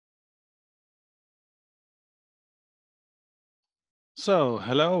So,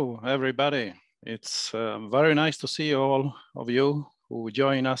 hello everybody. It's very nice to see all of you who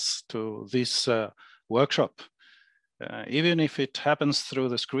join us to this workshop. Even if it happens through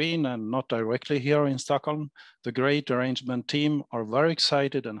the screen and not directly here in Stockholm, the great Derangement team are very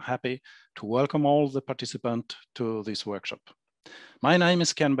excited and happy to welcome all the participants to this workshop. My name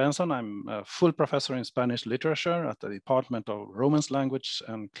is Ken Benson. I'm a full professor in Spanish literature at the Department of Romance Language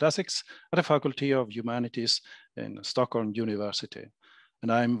and Classics at the Faculty of Humanities in Stockholm University.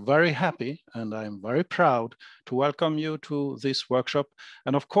 And I'm very happy and I'm very proud to welcome you to this workshop.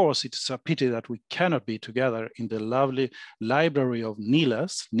 And of course, it's a pity that we cannot be together in the lovely library of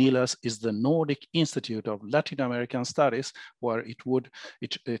NILAS. NILAS is the Nordic Institute of Latin American Studies, where it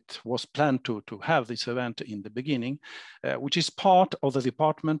was planned to have this event in the beginning, which is part of the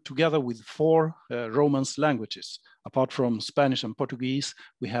department together with 4 Romance languages. Apart from Spanish and Portuguese,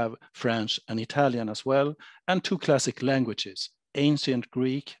 we have French and Italian as well, and 2 classic languages, Ancient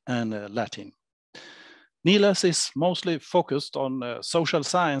Greek and Latin. NILAS is mostly focused on social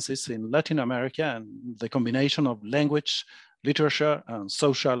sciences in Latin America, and the combination of language, literature, and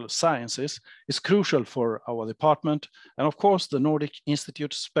social sciences is crucial for our department. And of course, the Nordic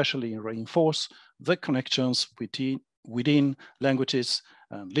Institute especially reinforce the connections within languages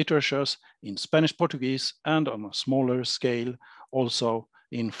and literatures in Spanish, Portuguese, and on a smaller scale, also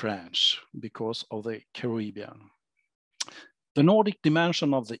in French, because of the Caribbean. The Nordic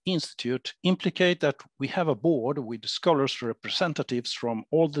dimension of the Institute implicates that we have a board with scholars representatives from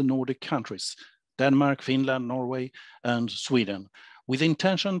all the Nordic countries, Denmark, Finland, Norway, and Sweden, with the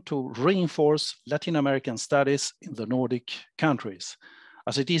intention to reinforce Latin American studies in the Nordic countries,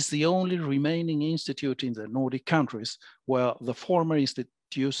 as it is the only remaining institute in the Nordic countries where the former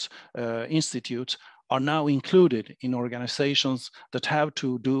institutes are now included in organizations that have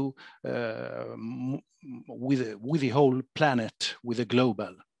to do with the whole planet, with the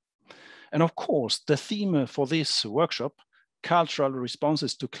global. And of course, the theme for this workshop, cultural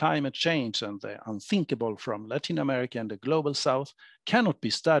responses to climate change and the unthinkable from Latin America and the global South, cannot be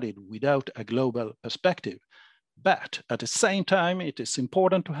studied without a global perspective. But at the same time, it is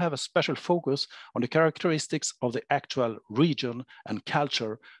important to have a special focus on the characteristics of the actual region and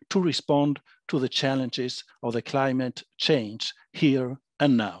culture to respond to the challenges of the climate change here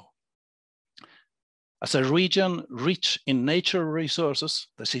and now. As a region rich in nature resources,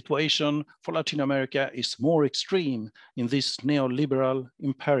 the situation for Latin America is more extreme in this neoliberal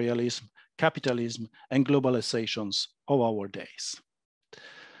imperialism, capitalism, and globalizations of our days.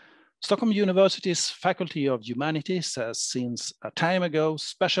 Stockholm University's Faculty of Humanities has since a time ago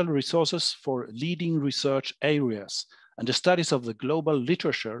special resources for leading research areas, and the studies of the global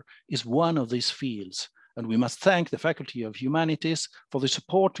literature is one of these fields. And we must thank the Faculty of Humanities for the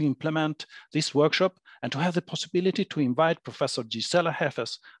support to implement this workshop and to have the possibility to invite Professor Gisela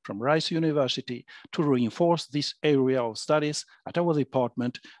Heffes from Rice University to reinforce this area of studies at our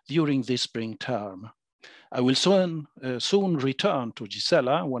department during this spring term. I will soon return to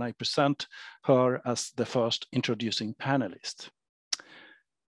Gisela when I present her as the first introducing panelist.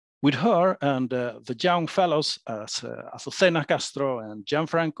 With her and the young fellows as Azucena, Castro, and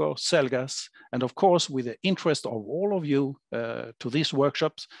Gianfranco, Selgas, and of course with the interest of all of you to these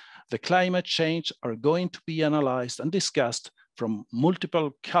workshops, the climate change are going to be analyzed and discussed from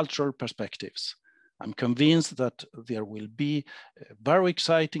multiple cultural perspectives. I'm convinced that there will be very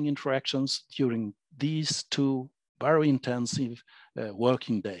exciting interactions during these 2 very intensive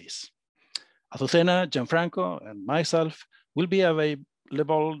working days. Azucena, Gianfranco, and myself will be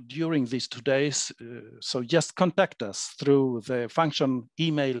available during these 2 days, so just contact us through the function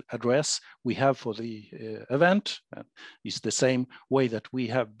email address we have for the event. It's the same way that we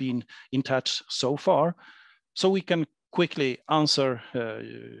have been in touch so far, so we can quickly answer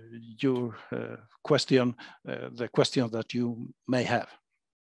your question, the questions that you may have.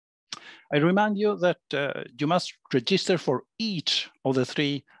 I remind you that you must register for each of the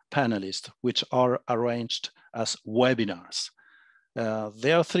 3 panelists, which are arranged as webinars.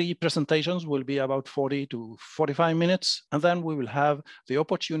 Their 3 presentations will be about 40 to 45 minutes, and then we will have the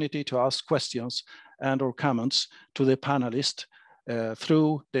opportunity to ask questions and or comments to the panelists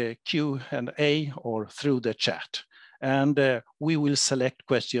through the Q&A or through the chat. And we will select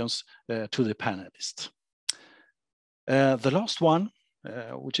questions to the panelists. The last one,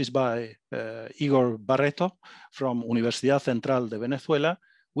 which is by Igor Barreto from Universidad Central de Venezuela,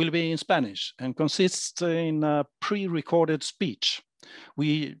 will be in Spanish and consists in a pre-recorded speech.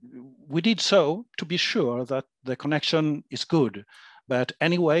 We did so to be sure that the connection is good, but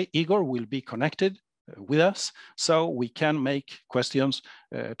anyway, Igor will be connected with us, so we can make questions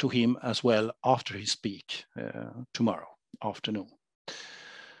to him as well after he speaks tomorrow afternoon.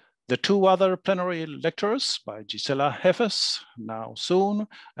 The two other plenary lectures by Gisela Heffes, now soon,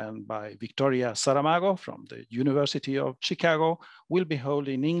 and by Victoria Saramago from the University of Chicago will be held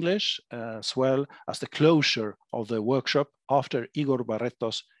in English, as well as the closure of the workshop after Igor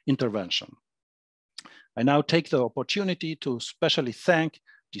Barreto's intervention. I now take the opportunity to specially thank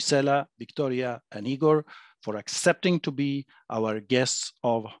Gisela, Victoria, and Igor for accepting to be our guests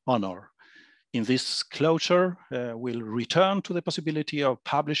of honor. In this closure, we'll return to the possibility of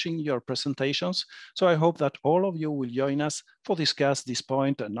publishing your presentations. So I hope that all of you will join us for discuss this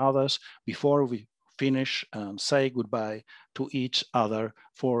point and others before we finish and say goodbye to each other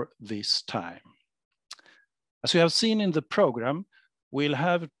for this time. As you have seen in the program, we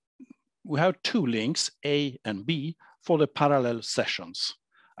have two links, A and B, for the parallel sessions.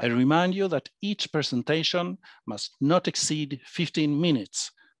 I remind you that each presentation must not exceed 15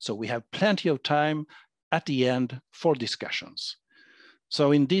 minutes. So we have plenty of time at the end for discussions.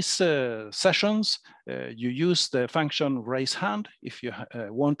 So in these sessions, you use the function raise hand if you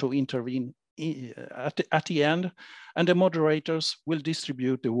want to intervene at the end, and the moderators will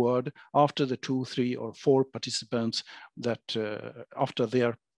distribute the word after the 2, 3, or 4 participants that after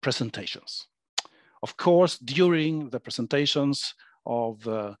their presentations. Of course, during the presentations of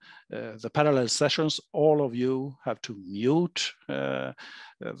the parallel sessions, all of you have to mute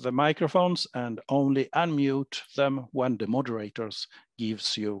the microphones and only unmute them when the moderators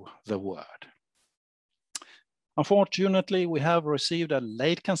gives you the word. Unfortunately, we have received a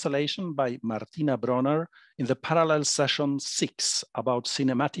late cancellation by Martina Bronner in the parallel session 6 about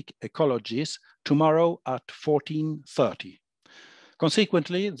cinematic ecologies tomorrow at 14:30.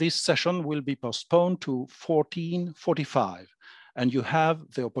 Consequently, this session will be postponed to 14:45. And you have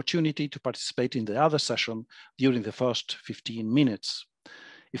the opportunity to participate in the other session during the first 15 minutes.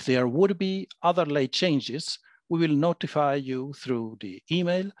 If there would be other late changes, we will notify you through the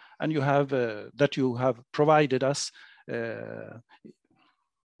email and you have that you have provided us,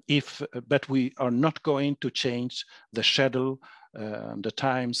 but we are not going to change the schedule, the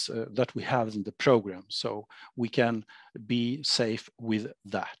times that we have in the program, so we can be safe with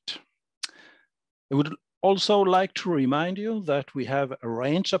that. I would also like to remind you that we have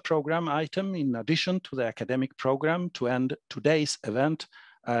arranged a program item in addition to the academic program to end today's event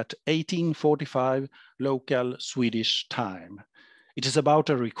at 18:45 local Swedish time. It is about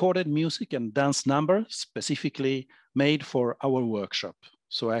a recorded music and dance number specifically made for our workshop.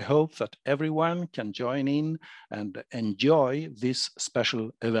 So I hope that everyone can join in and enjoy this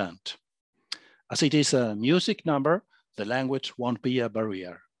special event. As it is a music number, the language won't be a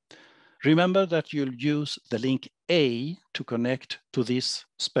barrier. Remember that you'll use the link A to connect to this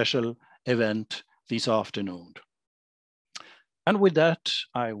special event this afternoon. And with that,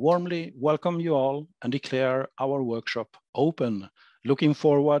 I warmly welcome you all and declare our workshop open. Looking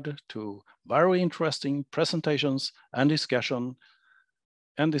forward to very interesting presentations and discussions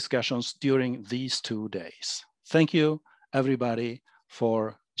during these 2 days. Thank you, everybody,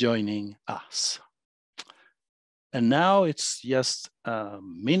 for joining us. And now it's just a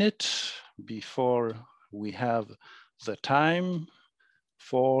minute before we have the time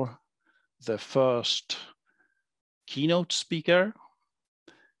for the first keynote speaker.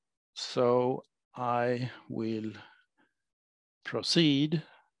 So I will proceed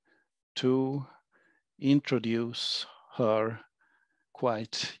to introduce her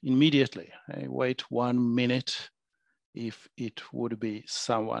quite immediately. I wait 1 minute if it would be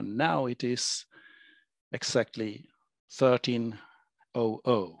someone. Now it is exactly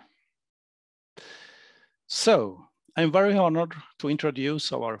 13:00. So I'm very honored to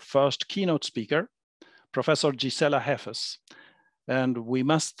introduce our first keynote speaker, Professor Gisela Heffes. And we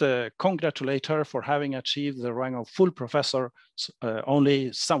must congratulate her for having achieved the rank of full professor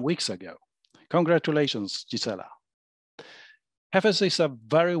only some weeks ago. Congratulations, Gisela. Heffes is a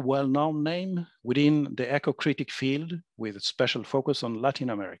very well-known name within the eco-critic field with special focus on Latin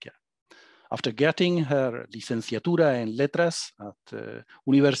America. After getting her licenciatura en letras at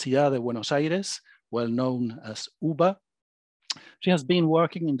Universidad de Buenos Aires, well known as UBA, she has been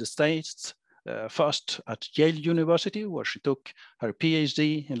working in the States, first at Yale University, where she took her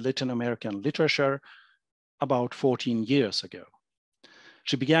PhD in Latin American literature about 14 years ago.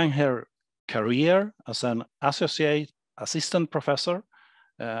 She began her career as an associate assistant professor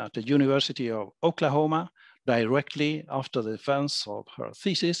at the University of Oklahoma directly after the defense of her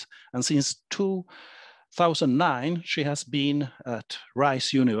thesis, and since 2009, she has been at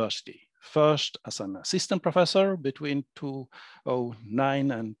Rice University, first as an assistant professor between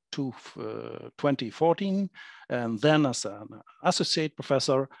 2009 and 2014, and then as an associate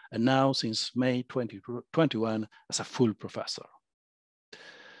professor, and now since May 2021 as a full professor.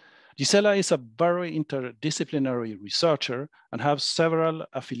 Gisela is a very interdisciplinary researcher and has several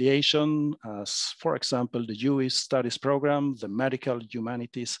affiliations as, for example, the Jewish Studies Program, the Medical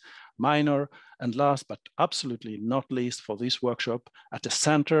Humanities minor, and last but absolutely not least for this workshop, at the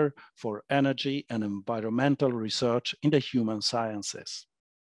Center for Energy and Environmental Research in the Human Sciences.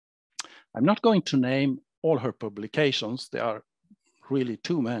 I'm not going to name all her publications, there are really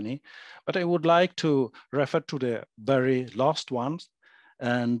too many, but I would like to refer to the very last ones.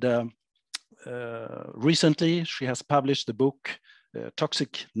 And recently, she has published the book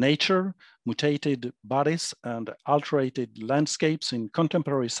Toxic Nature, Mutated Bodies and Alterated Landscapes in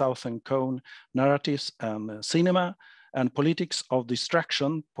Contemporary Southern Cone Narratives and Cinema, and Politics of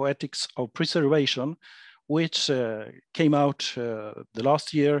Distraction, Poetics of Preservation, which came out the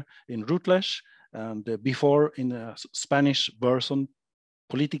last year in Routledge, and before in a Spanish version,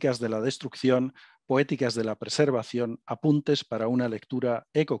 Políticas de la Destrucción, Poéticas de la Preservación, Apuntes para una lectura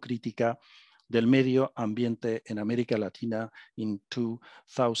ecocrítica del medio ambiente en América Latina in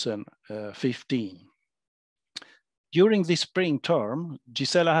 2015. During this spring term,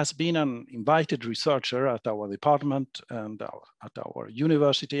 Gisela has been an invited researcher at our department and at our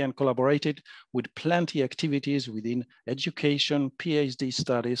university and collaborated with plenty of activities within education, PhD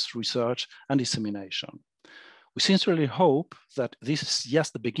studies, research, and dissemination. We sincerely hope that this is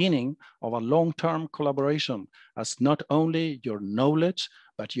just the beginning of a long-term collaboration, as not only your knowledge,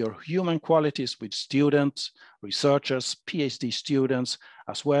 but your human qualities with students, researchers, PhD students,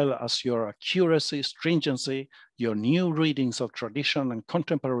 as well as your accuracy, stringency, your new readings of tradition and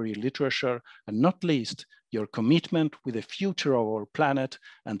contemporary literature, and not least, your commitment with the future of our planet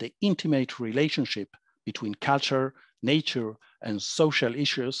and the intimate relationship between culture, nature, and social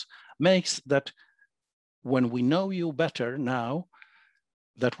issues makes that when we know you better now,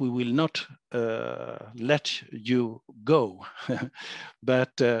 that we will not let you go.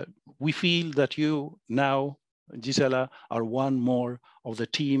 But we feel that you now, Gisela, are one more of the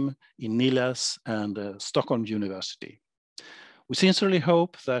team in NILAS and Stockholm University. We sincerely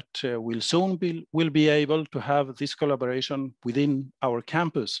hope that we'll soon be able to have this collaboration within our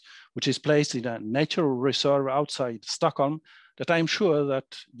campus, which is placed in a natural reserve outside Stockholm, that I'm sure that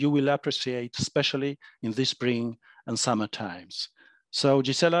you will appreciate, especially in this spring and summer times. So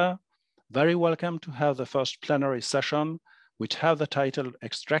Gisela, very welcome to have the first plenary session, which have the title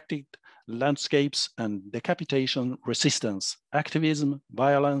Extracted Landscapes and Decapitation Resistance, Activism,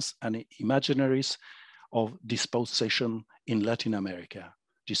 Violence, and Imaginaries of Dispossession in Latin America.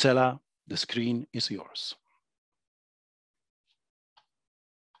 Gisela, the screen is yours.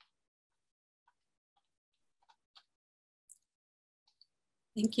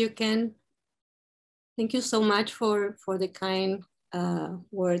 Thank you, Ken. Thank you so much for the kind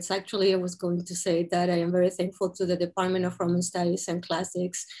words. Actually, I was going to say that I am very thankful to the Department of Roman Studies and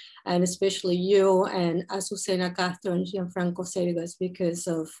Classics, and especially you and Azucena, Castro, and Gianfranco Selgas, because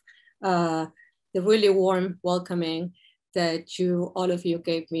of the really warm welcoming that all of you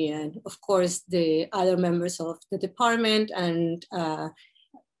gave me, and of course the other members of the department and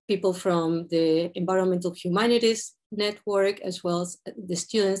people from the Environmental Humanities Network, as well as the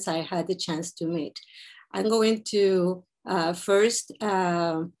students I had the chance to meet. I'm going to first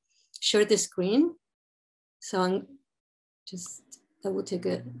share the screen. So that will take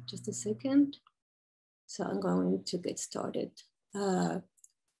just a second. So I'm going to get started.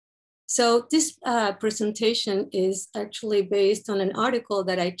 So this presentation is actually based on an article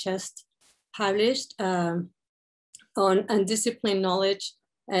that I just published on undisciplined knowledge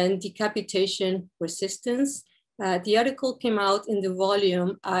and decapitation resistance. The article came out in the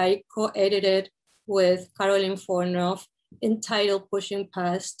volume I co-edited with Caroline Fornoff, entitled Pushing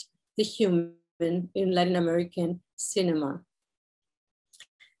Past the Human in Latin American Cinema.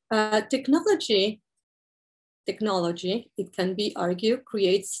 Technology, it can be argued,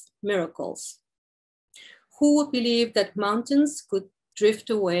 creates miracles. Who would believe that mountains could drift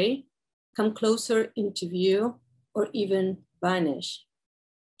away, come closer into view, or even vanish?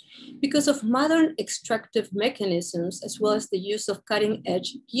 Because of modern extractive mechanisms, as well as the use of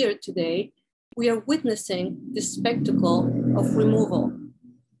cutting-edge gear today, we are witnessing the spectacle of removal.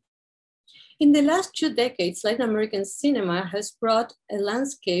 In the last 2 decades, Latin American cinema has brought a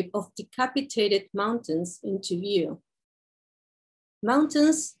landscape of decapitated mountains into view.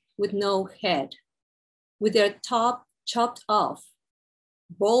 Mountains with no head, with their top chopped off,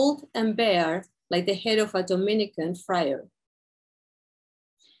 bald and bare like the head of a Dominican friar.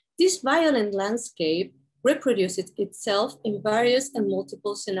 This violent landscape reproduces itself in various and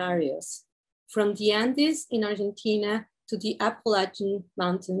multiple scenarios, from the Andes in Argentina to the Appalachian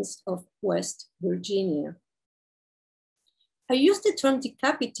Mountains of West Virginia. I use the term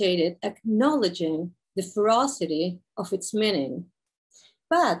decapitated, acknowledging the ferocity of its meaning,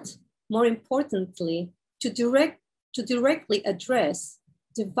 but more importantly, to directly address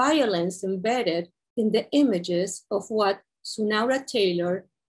the violence embedded in the images of what Sunaura Taylor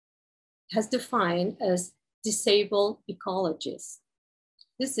has defined as disabled ecologies.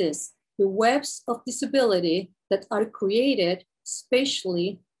 This is the webs of disability that are created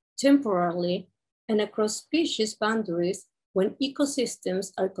spatially, temporally, and across species boundaries when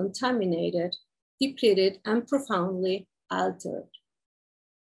ecosystems are contaminated, depleted, and profoundly altered.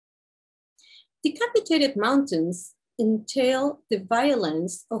 Decapitated mountains entail the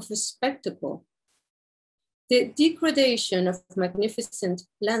violence of a spectacle, the degradation of magnificent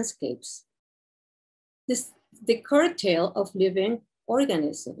landscapes, the curtail of living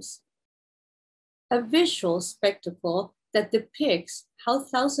organisms, a visual spectacle that depicts how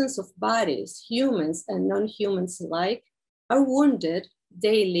thousands of bodies, humans and non-humans alike, are wounded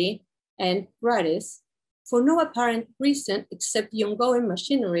daily and gratis for no apparent reason except the ongoing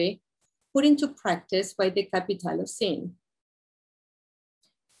machinery put into practice by the Capitalocene.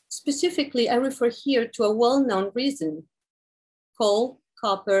 Specifically, I refer here to a well-known reason: coal,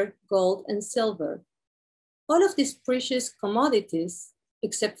 copper, gold, and silver. All of these precious commodities,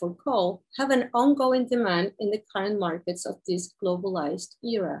 except for coal, have an ongoing demand in the current markets of this globalized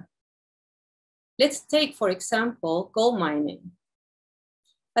era. Let's take, for example, gold mining.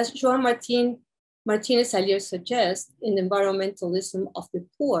 As Joan Martinez Alier suggests in Environmentalism of the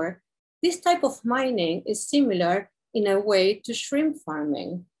Poor, this type of mining is similar in a way to shrimp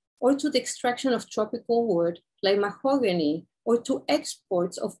farming, or to the extraction of tropical wood like mahogany, or to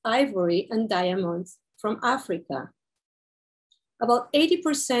exports of ivory and diamonds from Africa. About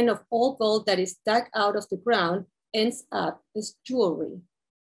 80% of all gold that is dug out of the ground ends up as jewelry.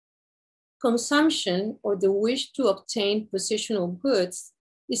 Consumption, or the wish to obtain positional goods,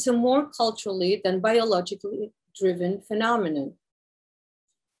 is a more culturally than biologically driven phenomenon.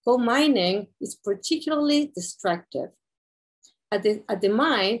 Gold mining is particularly destructive. At the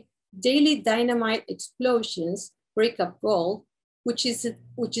mine, daily dynamite explosions break up gold, which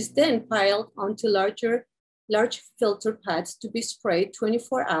is then piled onto large filter pads to be sprayed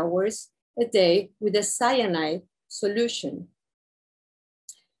 24 hours a day with a cyanide solution.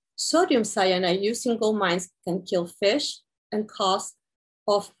 Sodium cyanide used in gold mines can kill fish and cause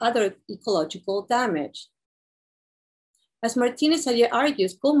other ecological damage. As Martinez Alier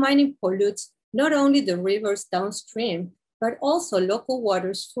argues, gold mining pollutes not only the rivers downstream, but also local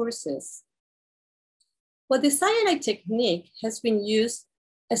water sources. While the cyanide technique has been used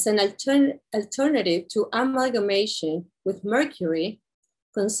as an alternative to amalgamation with mercury,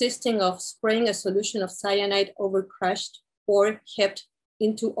 consisting of spraying a solution of cyanide over crushed or heaped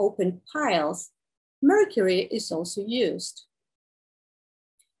into open piles, mercury is also used.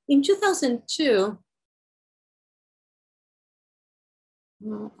 In 2002,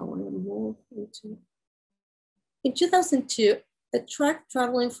 In 2002, a truck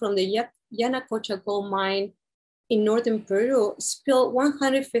traveling from the Yanacocha gold mine in northern Peru spilled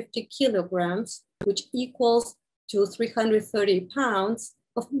 150 kilograms, which equals to 330 pounds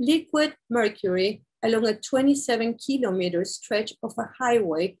of liquid mercury along a 27-kilometer stretch of a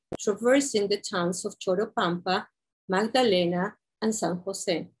highway traversing the towns of Choropampa, Magdalena, and San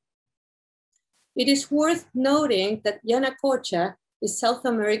Jose. It is worth noting that Yanacocha is South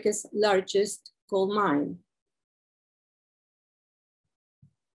America's largest gold mine.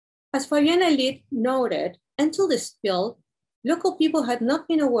 As Fabiana Litt noted, until the spill, local people had not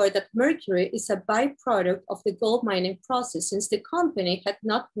been aware that mercury is a byproduct of the gold mining process, since the company had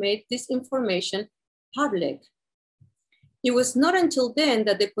not made this information public. It was not until then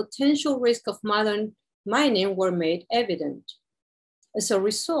that the potential risk of modern mining were made evident. As a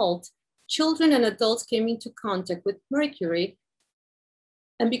result, children and adults came into contact with mercury.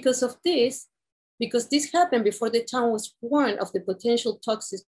 And because this happened before the town was warned of the potential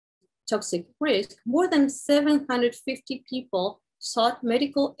toxic risk, more than 750 people sought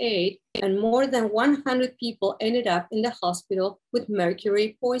medical aid and more than 100 people ended up in the hospital with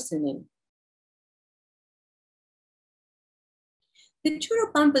mercury poisoning. The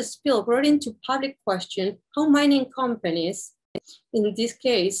Choropampa spill brought into public question how mining companies, in this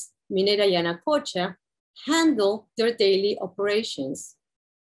case, Minera Yanacocha, handle their daily operations.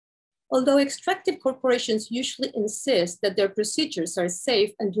 Although extractive corporations usually insist that their procedures are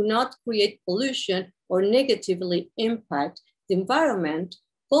safe and do not create pollution or negatively impact the environment,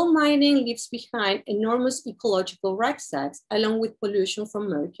 gold mining leaves behind enormous ecological rucksacks along with pollution from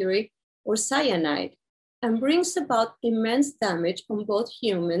mercury or cyanide, and brings about immense damage on both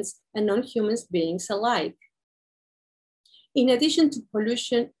humans and non-human beings alike. In addition to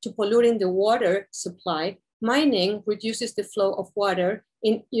polluting the water supply, mining reduces the flow of water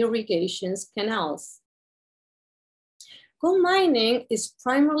in irrigation canals. Gold mining is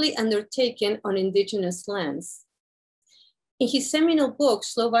primarily undertaken on indigenous lands. In his seminal book,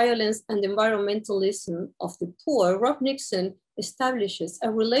 Slow Violence and Environmentalism of the Poor, Rob Nixon establishes a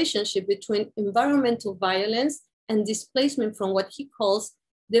relationship between environmental violence and displacement from what he calls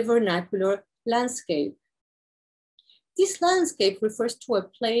the vernacular landscape. This landscape refers to a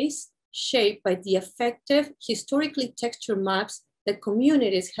place shaped by the effective, historically textured maps that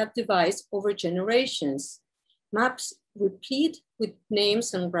communities have devised over generations. Maps replete with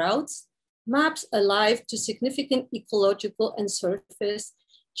names and routes, maps alive to significant ecological and surface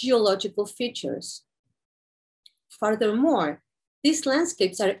geological features. Furthermore, these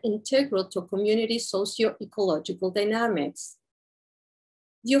landscapes are integral to a community's socio-ecological dynamics.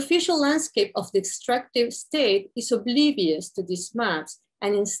 The official landscape of the extractive state is oblivious to these maps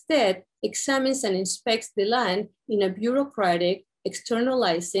and instead examines and inspects the land in a bureaucratic,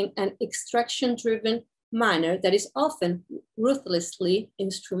 externalizing, and extraction-driven manner that is often ruthlessly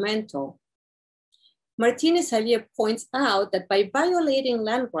instrumental. Martinez-Alier points out that by violating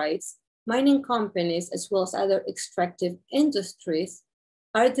land rights, mining companies, as well as other extractive industries,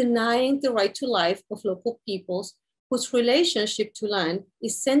 are denying the right to life of local peoples whose relationship to land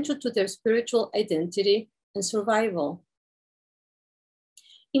is central to their spiritual identity and survival.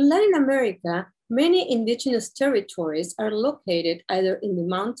 In Latin America, many indigenous territories are located either in the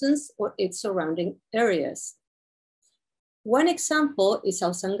mountains or its surrounding areas. One example is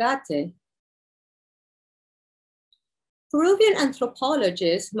Ausangate. Peruvian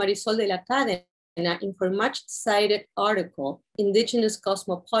anthropologist Marisol de la Cadena, in her much cited article, Indigenous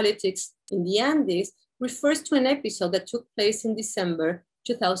Cosmopolitics in the Andes, refers to an episode that took place in December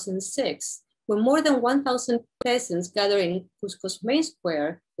 2006, when more than 1,000 peasants gathered in Cusco's main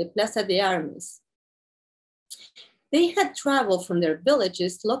square, the Plaza de Armas. They had traveled from their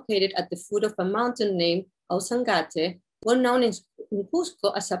villages located at the foot of a mountain named Ausangate, well known in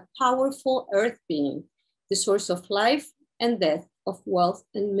Cusco as a powerful earth being, the source of life and death, of wealth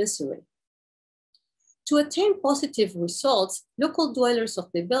and misery. To attain positive results, local dwellers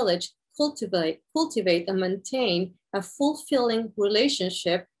of the village cultivate and maintain a fulfilling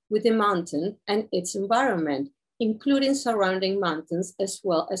relationship with the mountain and its environment, including surrounding mountains as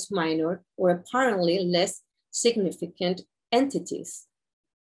well as minor or apparently less significant entities.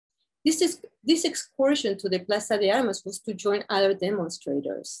 This excursion to the Plaza de Armas was to join other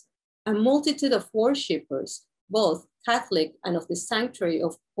demonstrators. A multitude of worshippers, both Catholic and of the sanctuary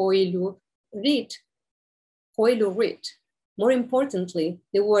of Poilu Rit. More importantly,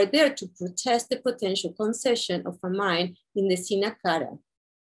 they were there to protest the potential concession of a mine in the Sinacara.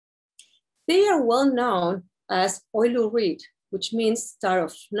 They are well known as Oilurit, which means star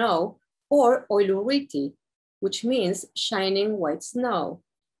of snow, or Oiluriti, which means shining white snow,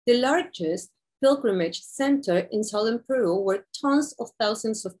 the largest pilgrimage center in southern Peru where tons of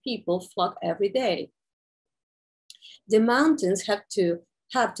thousands of people flock every day. The mountains have to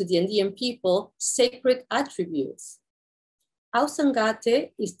the Andean people sacred attributes.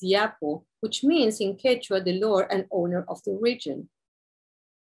 Ausangate is the Apo, which means in Quechua, the lord and owner of the region.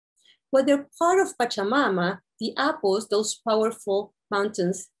 Whether part of Pachamama, the Apos, those powerful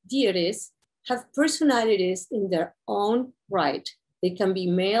mountains deities, have personalities in their own right. They can be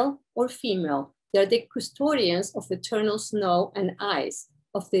male or female. They're the custodians of eternal snow and ice,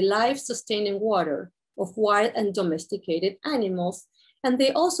 of the life-sustaining water, of wild and domesticated animals, and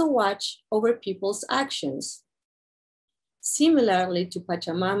they also watch over people's actions. Similarly to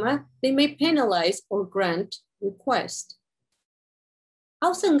Pachamama, they may penalize or grant requests.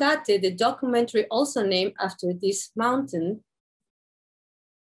 Ausangate, the documentary also named after this mountain,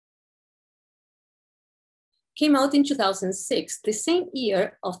 came out in 2006, the same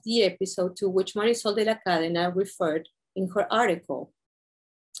year of the episode to which Marisol de la Cadena referred in her article.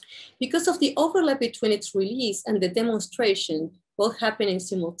 Because of the overlap between its release and the demonstration, both happening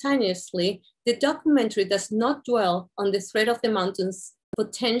simultaneously, the documentary does not dwell on the threat of the mountain's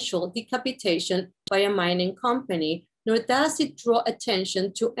potential decapitation by a mining company, nor does it draw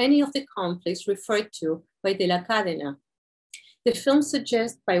attention to any of the conflicts referred to by de la Cadena. The film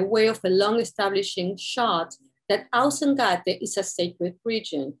suggests, by way of a long establishing shot, that Ausangate is a sacred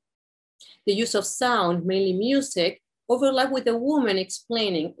region. The use of sound, mainly music, overlap with a woman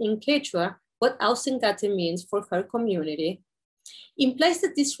explaining in Quechua what Ausangate means for her community, implies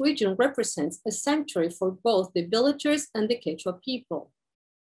that this region represents a sanctuary for both the villagers and the Quechua people.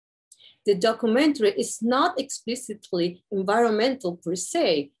 The documentary is not explicitly environmental per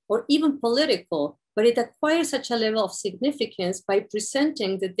se, or even political, but it acquires such a level of significance by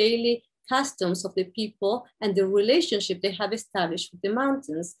presenting the daily customs of the people and the relationship they have established with the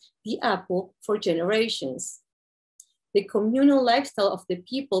mountains, the Apu, for generations. The communal lifestyle of the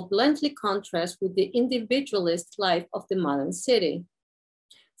people bluntly contrasts with the individualist life of the modern city.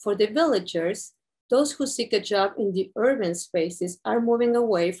 For the villagers, those who seek a job in the urban spaces are moving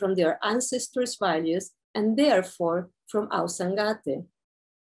away from their ancestors' values and therefore from Ausangate.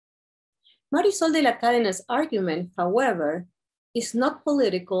 Marisol de la Cadena's argument, however, is not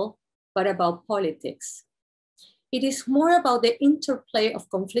political, but about politics. It is more about the interplay of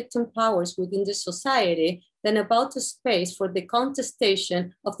conflicting powers within the society than about a space for the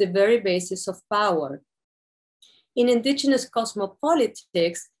contestation of the very basis of power. In indigenous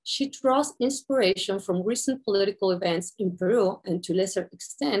cosmopolitics, she draws inspiration from recent political events in Peru and to a lesser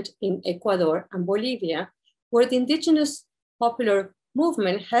extent in Ecuador and Bolivia, where the indigenous popular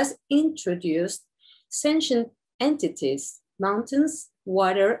movement has introduced sentient entities, mountains,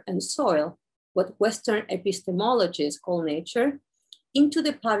 water, and soil, what Western epistemologists call nature, into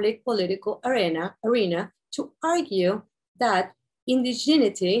the public political arena to argue that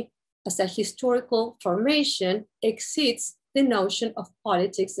indigeneity as a historical formation exceeds the notion of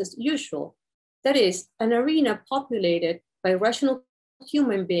politics as usual. That is, an arena populated by rational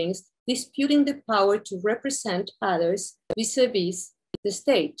human beings disputing the power to represent others vis-a-vis the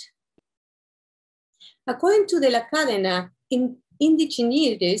state. According to de la Cadena,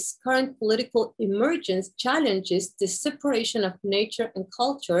 Imaginaries' current political emergence challenges the separation of nature and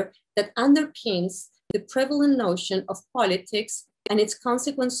culture that underpins the prevalent notion of politics and its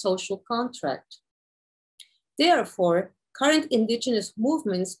consequent social contract. Therefore, current indigenous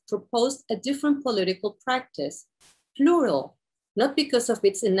movements propose a different political practice, plural, not because of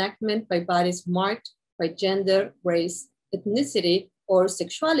its enactment by bodies marked by gender, race, ethnicity, or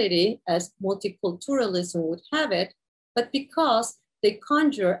sexuality, as multiculturalism would have it, but because they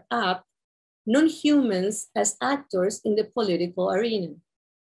conjure up non-humans as actors in the political arena.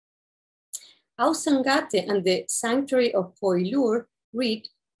 Ausangate and the sanctuary of Poilur, Reed,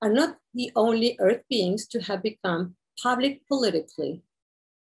 are not the only earth beings to have become public politically.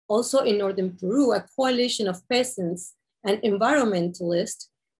 Also in northern Peru, a coalition of peasants and environmentalists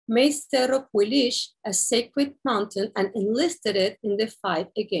made Cerro Puilish a sacred mountain and enlisted it in the fight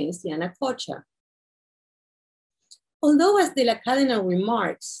against Yanacocha. Although, as de la Cadena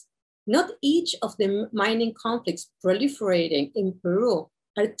remarks, not each of the mining conflicts proliferating in Peru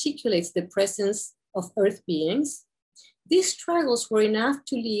articulates the presence of earth beings, these struggles were enough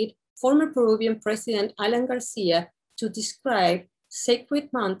to lead former Peruvian President Alan Garcia to describe sacred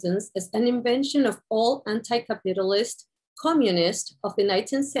mountains as an invention of all anti-capitalist communists of the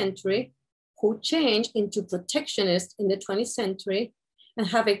 19th century who changed into protectionists in the 20th century and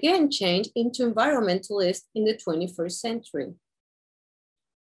have again changed into environmentalists in the 21st century.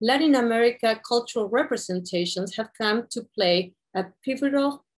 Latin America cultural representations have come to play a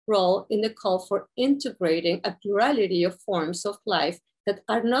pivotal role in the call for integrating a plurality of forms of life that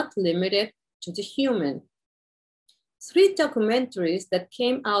are not limited to the human. 3 documentaries that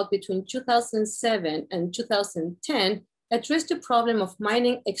came out between 2007 and 2010 addressed the problem of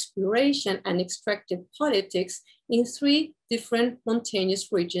mining exploration and extractive politics in 3 different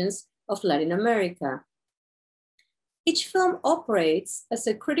mountainous regions of Latin America. Each film operates as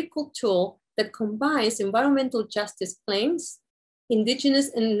a critical tool that combines environmental justice claims, indigenous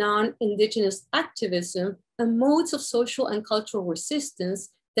and non-indigenous activism, and modes of social and cultural resistance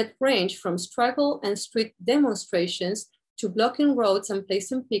that range from struggle and street demonstrations to blocking roads and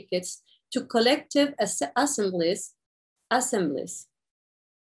placing pickets to collective assemblies.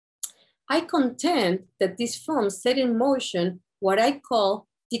 I contend that these films set in motion what I call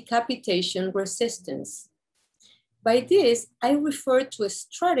decapitation resistance. By this, I refer to a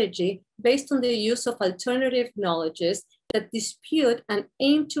strategy based on the use of alternative knowledges that dispute and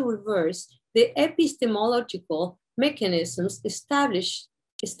aim to reverse the epistemological mechanisms established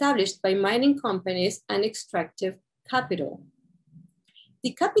by mining companies and extractive capital.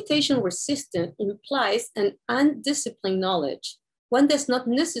 Decapitation resistance implies an undisciplined knowledge. One does not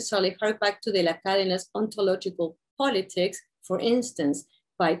necessarily hark back to de la Cadena's ontological politics, for instance,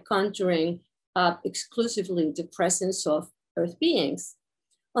 by conjuring up exclusively the presence of earth beings.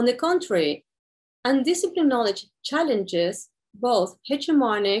 On the contrary, undisciplined knowledge challenges both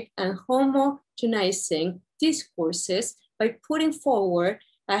hegemonic and homogenizing discourses by putting forward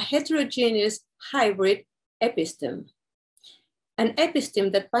a heterogeneous hybrid episteme. An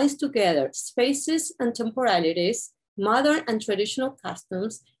episteme that binds together spaces and temporalities, modern and traditional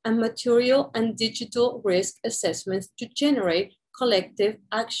customs, and material and digital risk assessments to generate collective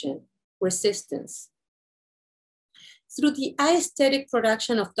action. resistance. Through the aesthetic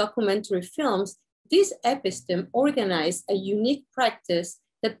production of documentary films, this episteme organized a unique practice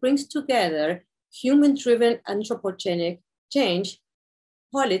that brings together human-driven anthropogenic change,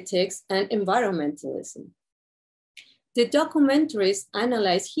 politics, and environmentalism. The documentaries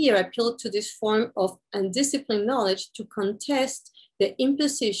analyzed here appeal to this form of undisciplined knowledge to contest the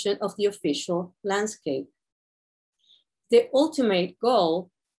imposition of the official landscape. The ultimate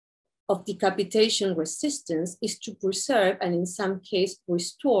goal of decapitation resistance is to preserve and in some cases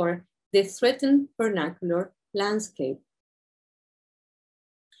restore the threatened vernacular landscape.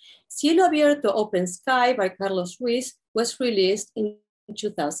 Cielo Abierto, Open Sky by Carlos Ruiz was released in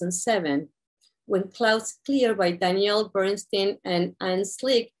 2007, when Clouds Clear by Danielle Bernstein and Anne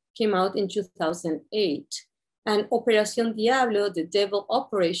Slick came out in 2008, and Operación Diablo, The Devil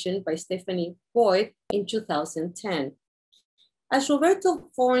Operation by Stephanie Boyd in 2010. As Roberto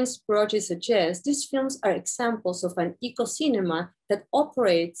Forn's project suggests, these films are examples of an eco-cinema that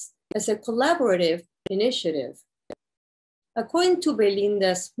operates as a collaborative initiative. According to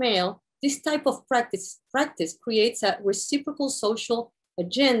Belinda Smale, this type of practice creates a reciprocal social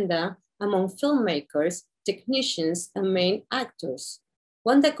agenda among filmmakers, technicians, and main actors,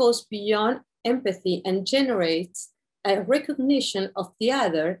 one that goes beyond empathy and generates a recognition of the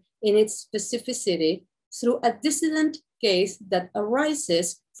other in its specificity through a dissident gaze that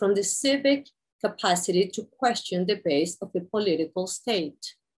arises from the civic capacity to question the base of the political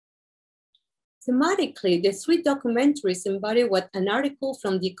state. Thematically, the three documentaries embody what an article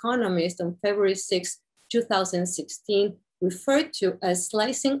from The Economist on February 6, 2016 referred to as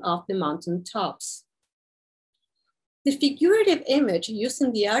slicing off the mountaintops. The figurative image used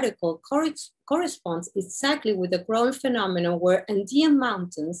in the article corresponds exactly with the growing phenomenon where Andean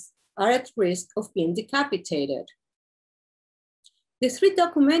mountains are at risk of being decapitated. The three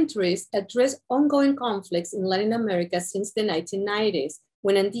documentaries address ongoing conflicts in Latin America since the 1990s,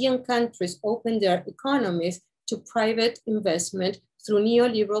 when Andean countries opened their economies to private investment through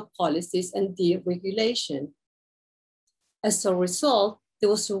neoliberal policies and deregulation. As a result, there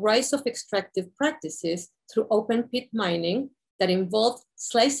was a rise of extractive practices through open pit mining that involved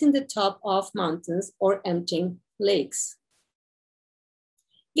slicing the top off mountains or emptying lakes.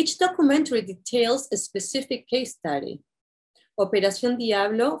 Each documentary details a specific case study. Operación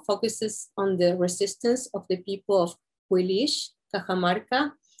Diablo focuses on the resistance of the people of Huilish,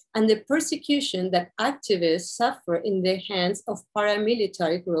 Cajamarca, and the persecution that activists suffer in the hands of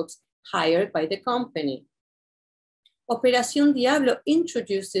paramilitary groups hired by the company. Operación Diablo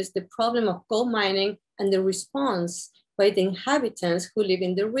introduces the problem of gold mining and the response by the inhabitants who live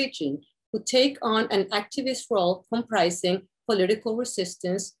in the region, who take on an activist role comprising political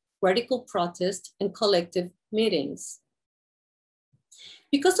resistance, radical protest, and collective meetings.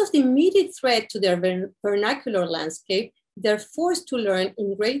 Because of the immediate threat to their vernacular landscape, they're forced to learn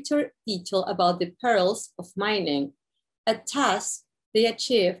in greater detail about the perils of mining, a task they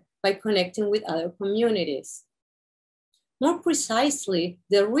achieve by connecting with other communities. More precisely,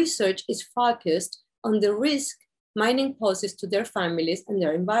 their research is focused on the risk mining poses to their families and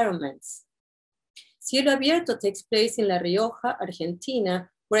their environments. Cielo Abierto takes place in La Rioja, Argentina,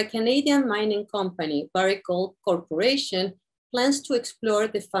 where a Canadian mining company, Barrick Gold Corporation, plans to explore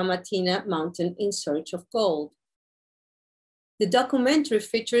the Famatina mountain in search of gold. The documentary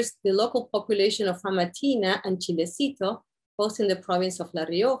features the local population of Famatina and Chilecito, both in the province of La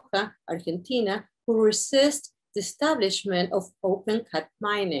Rioja, Argentina, who resist the establishment of open-cut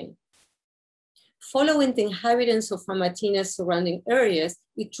mining. Following the inhabitants of Famatina's surrounding areas,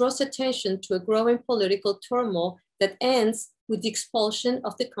 it draws attention to a growing political turmoil that ends with the expulsion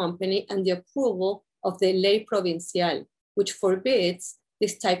of the company and the approval of the Ley Provincial, which forbids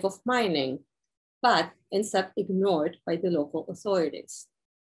this type of mining, but ends up ignored by the local authorities.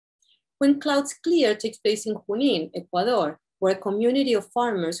 When Clouds Clear takes place in Junín, Ecuador, where a community of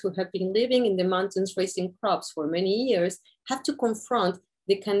farmers who have been living in the mountains raising crops for many years have to confront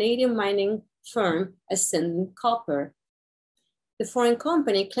the Canadian mining firm Ascendant Copper. The foreign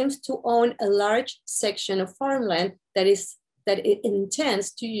company claims to own a large section of farmland that it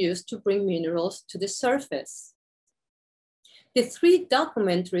intends to use to bring minerals to the surface. The three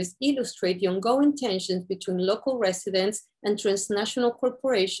documentaries illustrate the ongoing tensions between local residents and transnational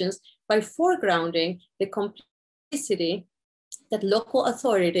corporations by foregrounding the complicity that local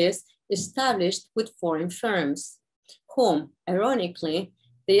authorities established with foreign firms, whom, ironically,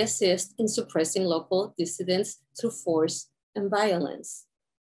 they assist in suppressing local dissidents through force and violence.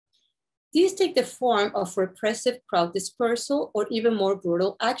 These take the form of repressive crowd dispersal or even more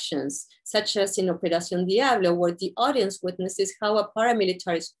brutal actions, such as in Operación Diablo, where the audience witnesses how a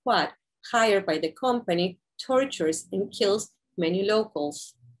paramilitary squad hired by the company tortures and kills many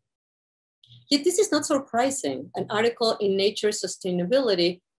locals. Yet this is not surprising. An article in Nature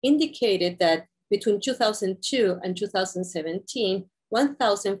Sustainability indicated that between 2002 and 2017,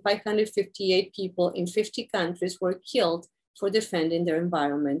 1,558 people in 50 countries were killed for defending their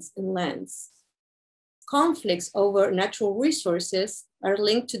environments and lands. Conflicts over natural resources are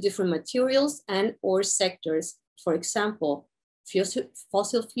linked to different materials and or sectors. For example,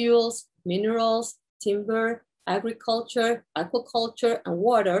 fossil fuels, minerals, timber, agriculture, aquaculture, and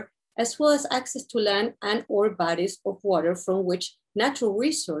water, as well as access to land and or bodies of water from which natural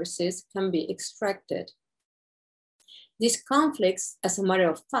resources can be extracted. These conflicts, as a matter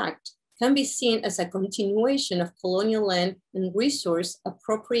of fact, can be seen as a continuation of colonial land and resource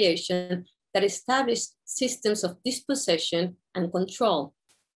appropriation that established systems of dispossession and control.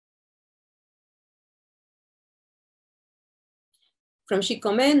 From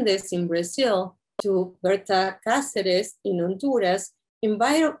Chico Mendes in Brazil to Berta Cáceres in Honduras,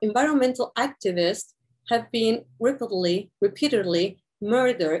 environmental activists have been repeatedly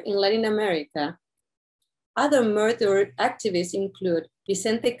murdered in Latin America. Other murdered activists include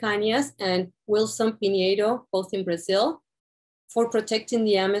Vicente Cañas and Wilson Pinheiro, both in Brazil, for protecting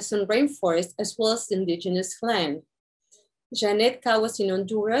the Amazon rainforest as well as the indigenous land. Janet Cawas in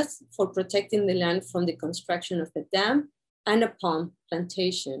Honduras for protecting the land from the construction of a dam and a palm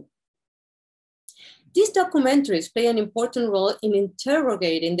plantation. These documentaries play an important role in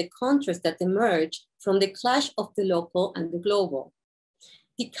interrogating the contrasts that emerge from the clash of the local and the global.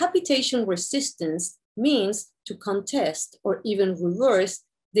 Decapitation resistance means to contest or even reverse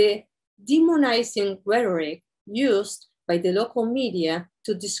the demonizing rhetoric used by the local media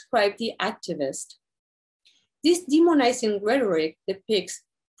to describe the activist. This demonizing rhetoric depicts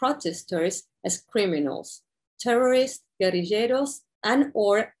protesters as criminals, terrorists, guerrilleros, and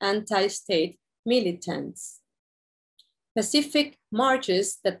or anti-state militants. Pacific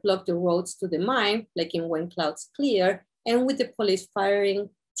marches that block the roads to the mine, like in When Clouds Clear, and with the police firing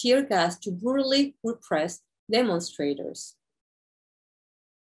tear gas to brutally repress demonstrators.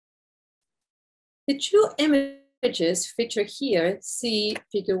 The two images featured here, see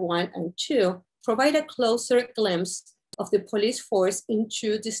figure 1 and 2, provide a closer glimpse of the police force in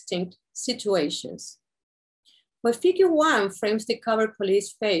two distinct situations. While figure 1 frames the covered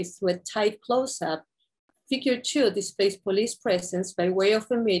police face through a tight close-up, figure 2 displays police presence by way of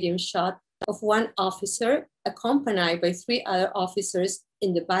a medium shot of one officer accompanied by 3 other officers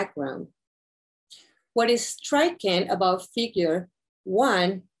in the background. What is striking about figure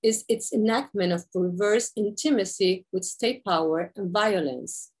 1 is its enactment of reverse intimacy with state power and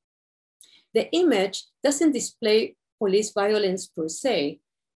violence. The image doesn't display police violence per se,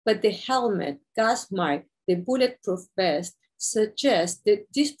 but the helmet, gas mark, the bulletproof vest suggests the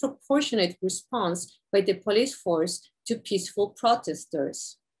disproportionate response by the police force to peaceful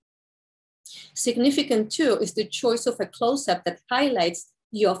protesters. Significant too is the choice of a close-up that highlights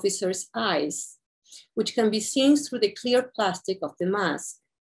the officer's eyes, which can be seen through the clear plastic of the mask.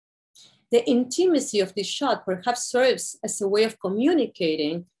 The intimacy of the shot perhaps serves as a way of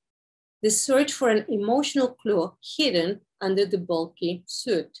communicating the search for an emotional clue hidden under the bulky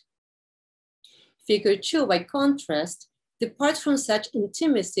suit. Figure 2, by contrast, departs from such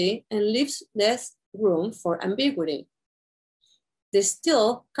intimacy and leaves less room for ambiguity. The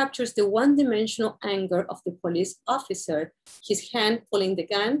still captures the one-dimensional anger of the police officer, his hand pulling the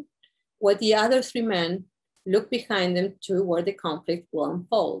gun, while the other 3 men look behind them to where the conflict will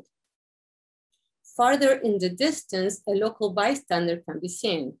unfold. Farther in the distance, a local bystander can be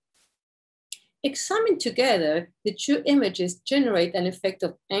seen. Examined together, the 2 images generate an effect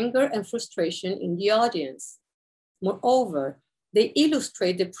of anger and frustration in the audience. Moreover, they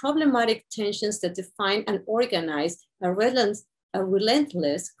illustrate the problematic tensions that define and organize a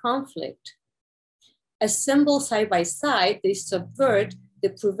relentless conflict. Assembled side by side, they subvert the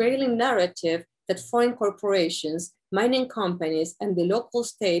prevailing narrative that foreign corporations, mining companies, and the local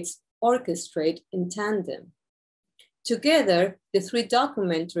states orchestrate in tandem. Together, the 3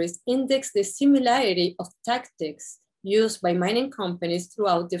 documentaries index the similarity of tactics used by mining companies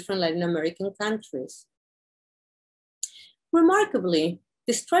throughout different Latin American countries. Remarkably,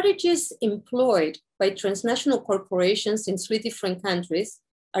 the strategies employed by transnational corporations in 3 different countries,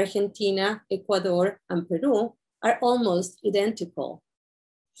 Argentina, Ecuador, and Peru, are almost identical.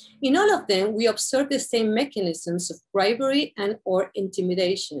 In all of them, we observe the same mechanisms of bribery and or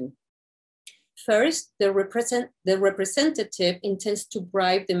intimidation. First, the representative intends to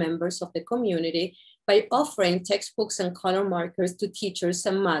bribe the members of the community by offering textbooks and color markers to teachers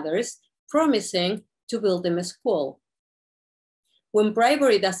and mothers, promising to build them a school. When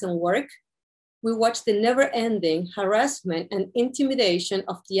bribery doesn't work, we watch the never-ending harassment and intimidation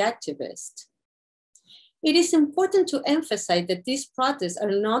of the activist. It is important to emphasize that these protests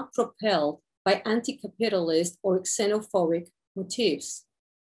are not propelled by anti-capitalist or xenophobic motives.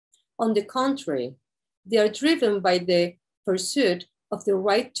 On the contrary, they are driven by the pursuit of the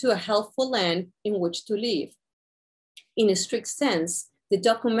right to a healthful land in which to live. In a strict sense, the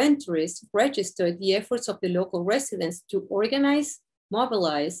documentaries register the efforts of the local residents to organize,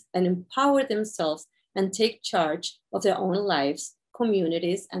 mobilize, and empower themselves and take charge of their own lives,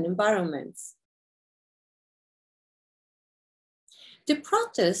 communities, and environments. The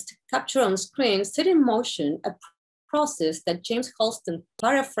protest captured on screen set in motion a process that James Holston,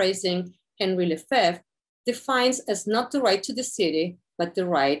 paraphrasing Henry Lefebvre, defines as not the right to the city, but the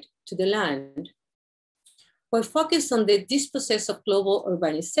right to the land. While focused on the dispossess of global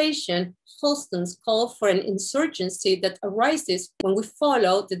urbanization, Holston's call for an insurgency that arises when we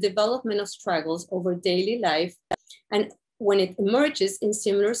follow the development of struggles over daily life and when it emerges in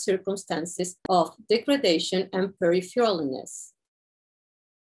similar circumstances of degradation and peripheralness.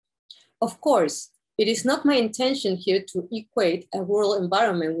 Of course, it is not my intention here to equate a rural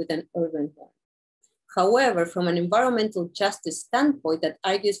environment with an urban one. However, from an environmental justice standpoint that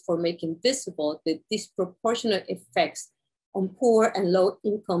argues for making visible the disproportionate effects on poor and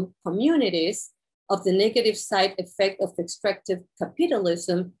low-income communities of the negative side effect of extractive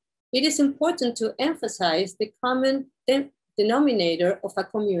capitalism, it is important to emphasize the common denominator of a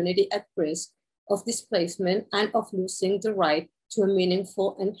community at risk of displacement and of losing the right to a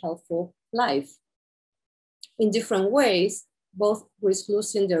meaningful and healthful life. In different ways, both risk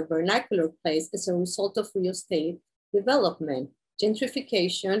losing their vernacular place as a result of real estate development,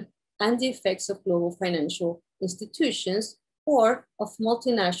 gentrification, and the effects of global financial institutions or of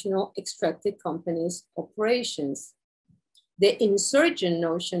multinational extractive companies' operations. The insurgent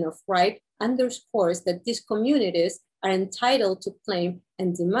notion of right underscores that these communities are entitled to claim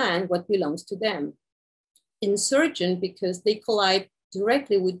and demand what belongs to them. Insurgent because they collide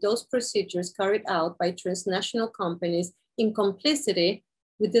directly with those procedures carried out by transnational companies in complicity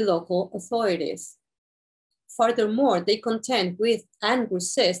with the local authorities. Furthermore, they contend with and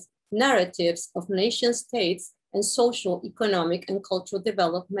resist narratives of nation states and social, economic, and cultural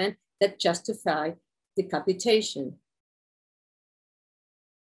development that justify decapitation.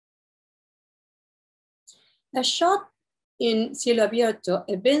 A shot in Cielo Abierto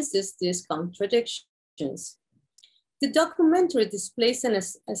evinces these contradictions. The documentary displays an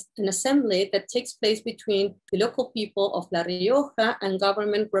assembly that takes place between the local people of La Rioja and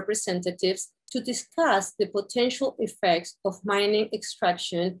government representatives to discuss the potential effects of mining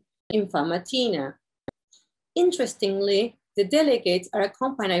extraction in Famatina. Interestingly, the delegates are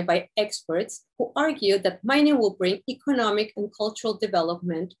accompanied by experts who argue that mining will bring economic and cultural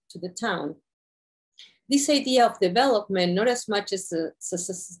development to the town. This idea of development, not as much as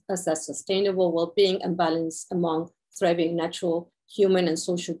a sustainable well-being and balance among thriving natural, human, and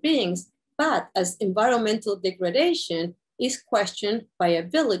social beings, but as environmental degradation, is questioned by a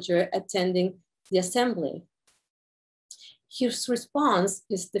villager attending the assembly. His response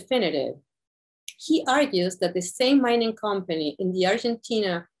is definitive. He argues that the same mining company in the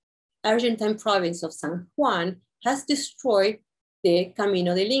Argentine province of San Juan has destroyed the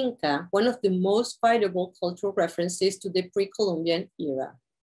Camino del Inca, one of the most valuable cultural references to the pre-Columbian era.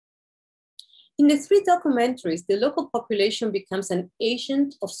 In the three documentaries, the local population becomes an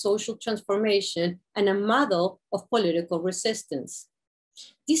agent of social transformation and a model of political resistance.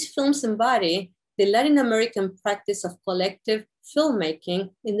 These films embody the Latin American practice of collective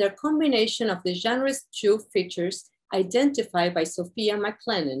filmmaking in their combination of the genre's two features identified by Sophia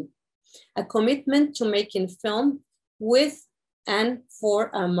McLennan, a commitment to making film with and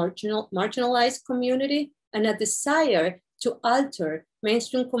for a marginalized community, and a desire to alter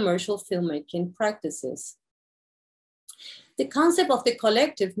mainstream commercial filmmaking practices. The concept of the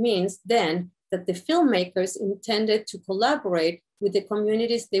collective means then that the filmmakers intended to collaborate with the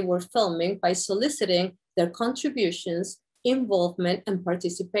communities they were filming by soliciting their contributions, involvement, and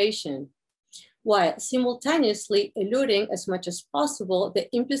participation, while simultaneously eluding as much as possible the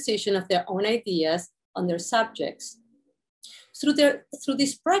imposition of their own ideas on their subjects. Through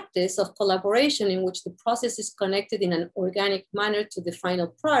this practice of collaboration in which the process is connected in an organic manner to the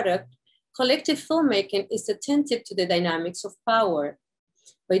final product, collective filmmaking is attentive to the dynamics of power.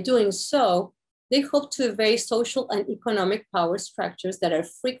 By doing so, they hope to evade social and economic power structures that are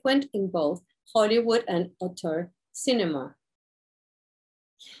frequent in both Hollywood and auteur cinema.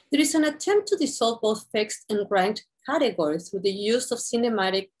 There is an attempt to dissolve both fixed and ranked categories through the use of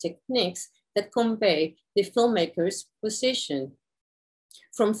cinematic techniques that convey the filmmaker's position.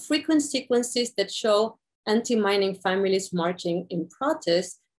 from frequent sequences that show anti-mining families marching in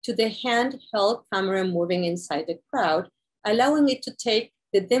protest to the handheld camera moving inside the crowd, allowing it to take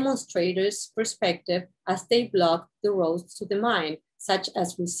the demonstrators' perspective as they block the roads to the mine, such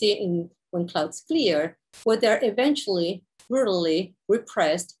as we see in When Clouds Clear, where they're eventually brutally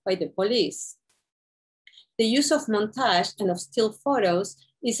repressed by the police. The use of montage and of still photos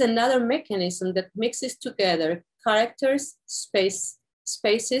is another mechanism that mixes together characters,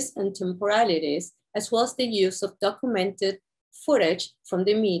 spaces, and temporalities, as well as the use of documented footage from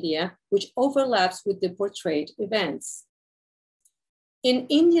the media, which overlaps with the portrayed events. In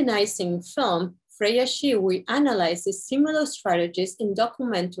Indianizing film, Freya Shiwi analyzes similar strategies in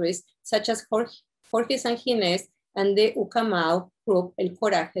documentaries such as Jorge Sanginés and the Ucamau group El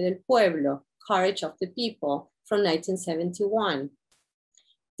Coraje del Pueblo, Courage of the People, from 1971.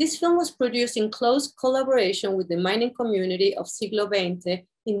 This film was produced in close collaboration with the mining community of Siglo XX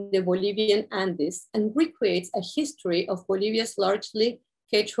in the Bolivian Andes and recreates a history of Bolivia's largely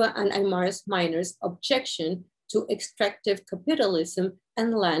Quechua and Aymara miners' objection to extractive capitalism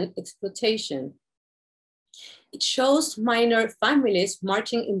and land exploitation. It shows miner families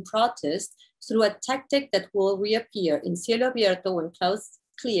marching in protest through a tactic that will reappear in Cielo Abierto, When Clouds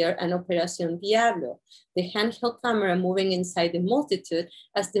Clear, and Operación Diablo, the handheld camera moving inside the multitude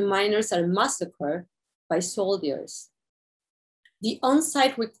as the miners are massacred by soldiers. The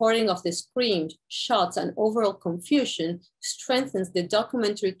on-site recording of the screams, shots, and overall confusion strengthens the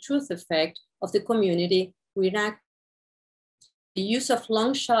documentary truth effect of the community reenactment. The use of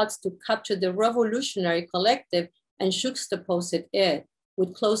long shots to capture the revolutionary collective and juxtapose it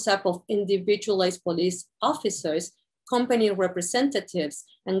with close-up of individualized police officers, company representatives,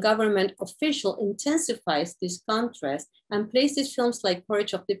 and government officials intensifies this contrast and places films like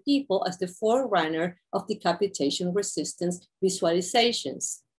Courage of the People as the forerunner of decapitation resistance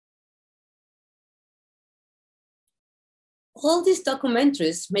visualizations. All these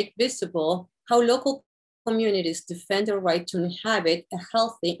documentaries make visible how local communities defend their right to inhabit a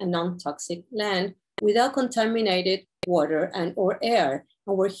healthy and non-toxic land without contaminated water and or air,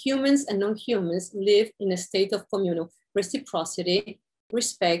 and where humans and non-humans live in a state of communal reciprocity,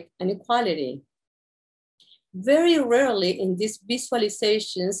 respect, and equality. Very rarely in these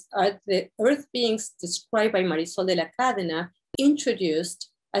visualizations are the earth beings described by Marisol de la Cadena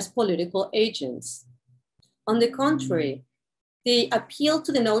introduced as political agents. On the contrary, they appeal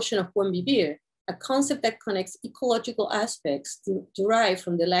to the notion of buen vivir, a concept that connects ecological aspects derived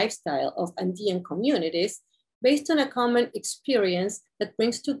from the lifestyle of Andean communities based on a common experience that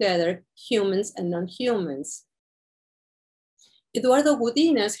brings together humans and non-humans. Eduardo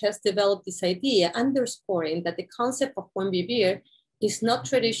Gudinas has developed this idea, underscoring that the concept of buen vivir is not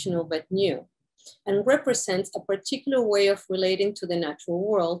traditional but new, and represents a particular way of relating to the natural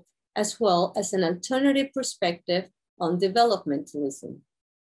world, as well as an alternative perspective on developmentalism.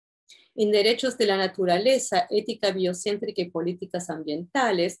 In Derechos de la Naturaleza, Ética Biocéntrica y Políticas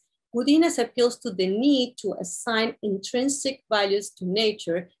Ambientales, Gudinas appeals to the need to assign intrinsic values to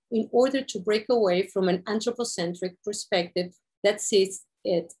nature in order to break away from an anthropocentric perspective that sees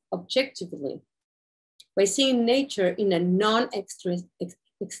it objectively. By seeing nature in a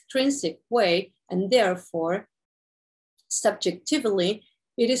non-extrinsic way, and therefore subjectively,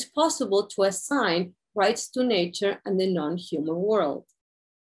 it is possible to assign rights to nature and the non-human world.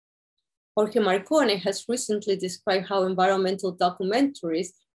 Jorge Marcone has recently described how environmental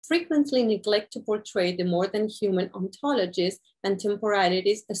documentaries frequently neglect to portray the more than human ontologies and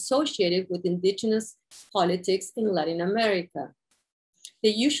temporalities associated with indigenous politics in Latin America. They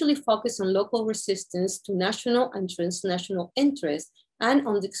usually focus on local resistance to national and transnational interests and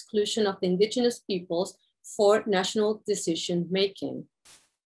on the exclusion of the indigenous peoples for national decision-making.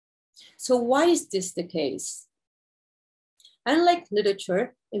 So why is this the case? Unlike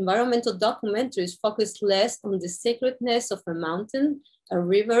literature, environmental documentaries focus less on the sacredness of a mountain, a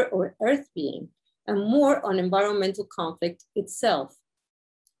river, or earth being, and more on environmental conflict itself.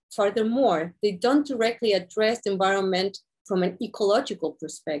 Furthermore, they don't directly address the environment from an ecological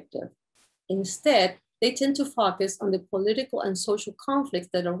perspective. Instead, they tend to focus on the political and social conflicts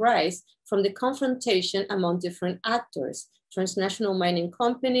that arise from the confrontation among different actors, transnational mining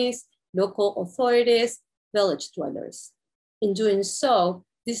companies, local authorities, village dwellers. In doing so,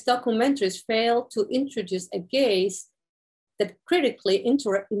 these documentaries fail to introduce a gaze that critically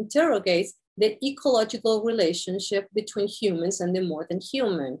interrogates the ecological relationship between humans and the more than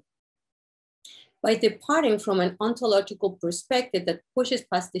human. By departing from an ontological perspective that pushes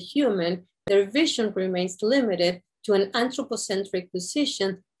past the human, their vision remains limited to an anthropocentric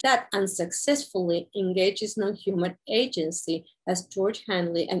position that unsuccessfully engages non-human agency, as George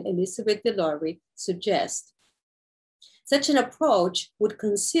Hanley and Elizabeth DeLaury suggest. Such an approach would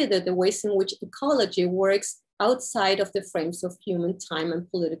consider the ways in which ecology works outside of the frames of human time and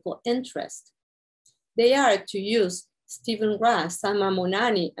political interest. They are, to use Stephen Grass, Sama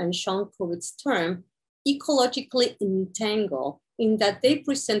Monani, and Sean Covitt's term, ecologically entangled, in that they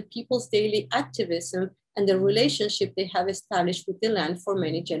present people's daily activism and the relationship they have established with the land for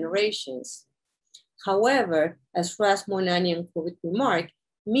many generations. However, as Ras, Monani, and Covitt remark,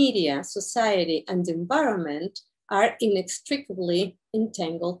 media, society, and the environment are inextricably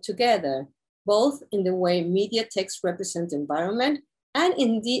entangled together, both in the way media texts represent the environment and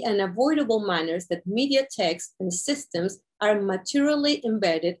in the unavoidable manners that media texts and systems are materially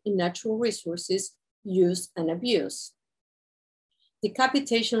embedded in natural resources used and abused.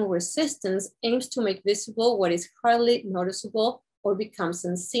 Decapitation resistance aims to make visible what is hardly noticeable or becomes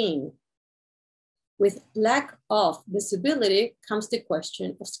unseen. With lack of visibility comes the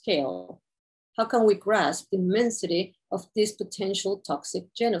question of scale. How can we grasp the immensity of these potential toxic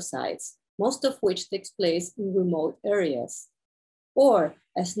genocides, most of which takes place in remote areas? Or,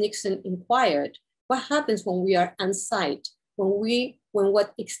 as Nixon inquired, what happens when we are unsight, when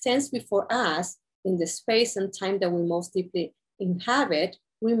what extends before us in the space and time that we most deeply inhabit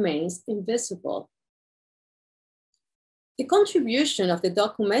remains invisible? The contribution of the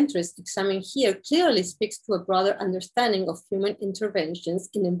documentaries examined here clearly speaks to a broader understanding of human interventions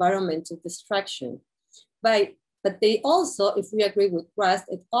in environmental destruction. But they also, if we agree with Rast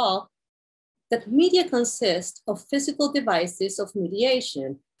et al., that media consist of physical devices of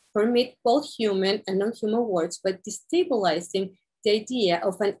mediation, permit both human and non-human words by destabilizing the idea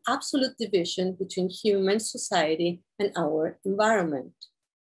of an absolute division between human society and our environment.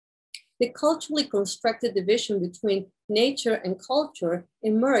 The culturally constructed division between nature and culture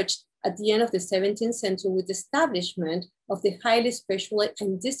emerged at the end of the 17th century with the establishment of the highly specialized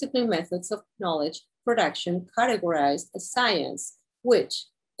and disciplined methods of knowledge production categorized as science, which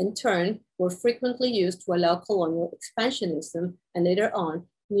in turn were frequently used to allow colonial expansionism and later on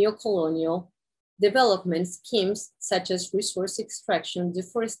neo-colonial development schemes such as resource extraction,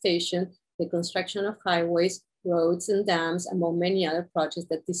 deforestation, the construction of highways, roads and dams, among many other projects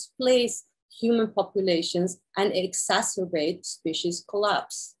that displace human populations and exacerbate species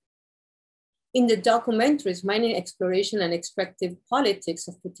collapse. In the documentaries, mining exploration and extractive politics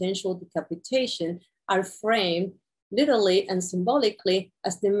of potential decapitation are framed literally and symbolically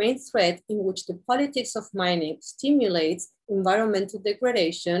as the main threat in which the politics of mining stimulates environmental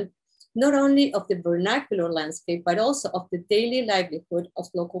degradation, not only of the vernacular landscape, but also of the daily livelihood of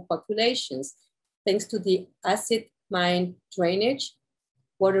local populations, thanks to the acid mine drainage,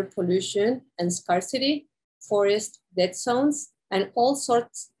 water pollution and scarcity, forest dead zones, and all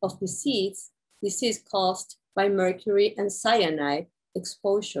sorts of disease caused by mercury and cyanide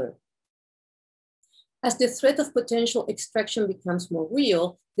exposure. As the threat of potential extraction becomes more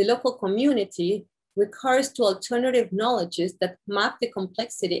real, the local community recurs to alternative knowledges that map the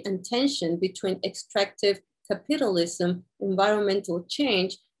complexity and tension between extractive capitalism, environmental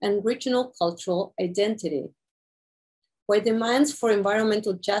change, and regional cultural identity. While demands for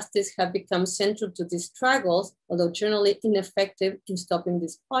environmental justice have become central to these struggles, although generally ineffective in stopping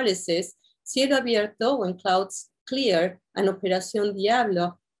these policies, Cielo Abierto, When Clouds Clear, and Operación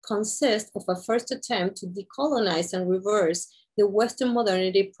Diablo consist of a first attempt to decolonize and reverse the Western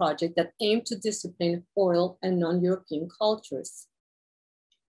modernity project that aimed to discipline oral and non-European cultures.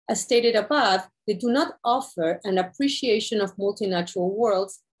 As stated above, they do not offer an appreciation of multinatural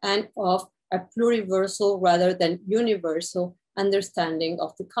worlds and of a pluriversal rather than universal understanding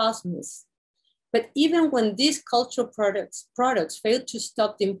of the cosmos. But even when these cultural products fail to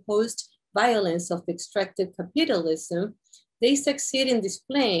stop the imposed violence of extractive capitalism, they succeed in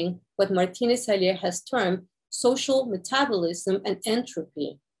displaying what Martinez-Allier has termed social metabolism and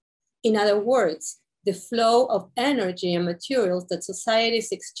entropy. In other words, the flow of energy and materials that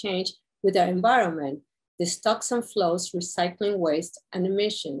societies exchange with their environment, the stocks and flows, recycling waste and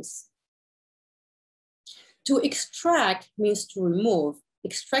emissions. To extract means to remove.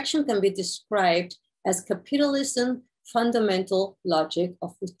 Extraction can be described as capitalism's fundamental logic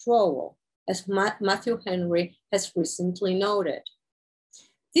of withdrawal, as Matthew Henry has recently noted.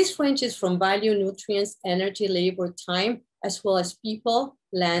 This ranges from value, nutrients, energy, labor, time, as well as people,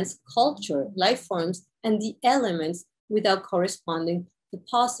 lands, culture, life forms, and the elements without corresponding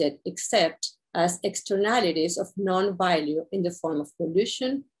deposit, except as externalities of non-value in the form of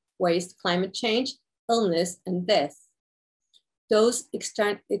pollution, waste, climate change, illness, and death. those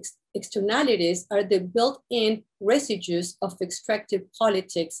externalities are the built-in residues of extractive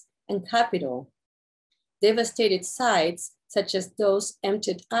politics and capital. Devastated sites, such as those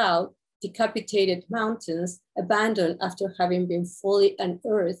emptied out, decapitated mountains, abandoned after having been fully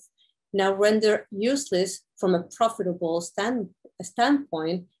unearthed, now rendered useless from a profitable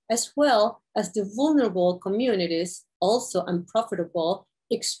standpoint, as well as the vulnerable communities, also unprofitable,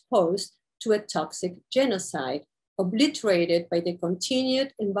 exposed to a toxic genocide, obliterated by the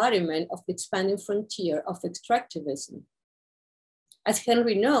continued embodiment of the expanding frontier of extractivism. As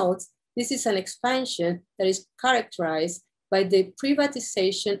Henry notes, this is an expansion that is characterized by the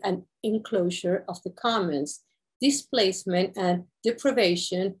privatization and enclosure of the commons, displacement and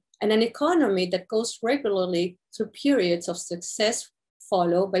deprivation, and an economy that goes regularly through periods of success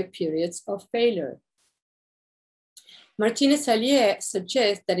followed by periods of failure. Martinez-Allier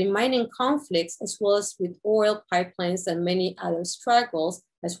suggests that in mining conflicts, as well as with oil pipelines and many other struggles,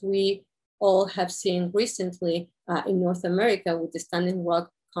 as we all have seen recently in North America with the Standing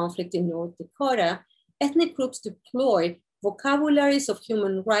Rock conflict in North Dakota, ethnic groups deploy vocabularies of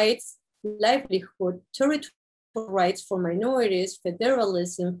human rights, livelihood, territorial rights for minorities,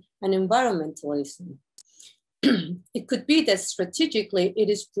 federalism, and environmentalism. It could be that strategically it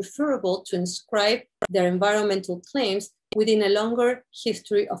is preferable to inscribe their environmental claims within a longer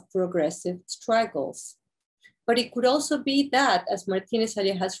history of progressive struggles. But it could also be that, as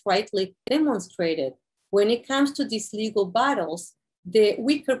Martinez-Allier has rightly demonstrated, when it comes to these legal battles, the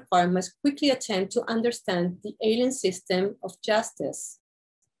weaker part must quickly attempt to understand the alien system of justice.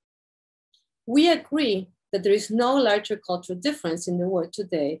 We agree that there is no larger cultural difference in the world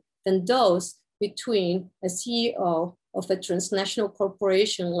today than those between a CEO of a transnational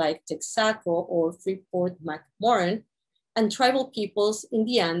corporation like Texaco or Freeport-McMoRan and tribal peoples in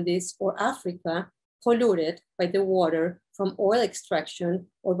the Andes or Africa polluted by the water from oil extraction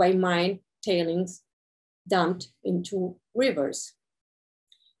or by mine tailings dumped into rivers.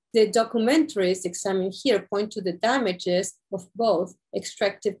 The documentaries examined here point to the damages of both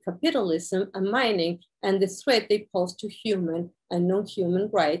extractive capitalism and mining and the threat they pose to human and non-human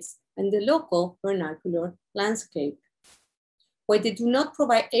rights and the local vernacular landscape. While they do not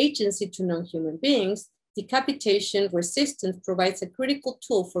provide agency to non-human beings, decapitation resistance provides a critical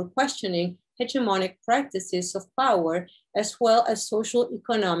tool for questioning hegemonic practices of power, as well as social,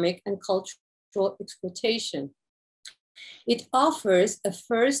 economic, and cultural exploitation. It offers a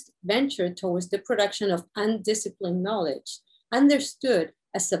first venture towards the production of undisciplined knowledge, understood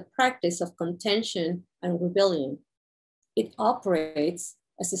as a practice of contention and rebellion. It operates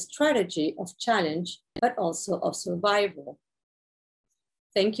as a strategy of challenge, but also of survival.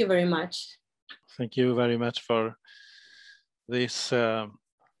 Thank you very much. Thank you very much for this,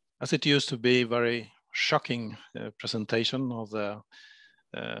 as it used to be, very shocking presentation of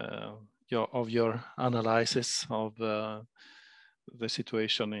your analysis of the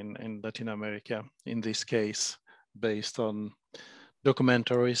situation in Latin America, in this case, based on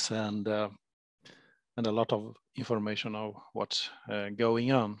documentaries and a lot of information of what's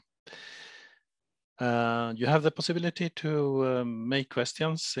going on. You have the possibility to make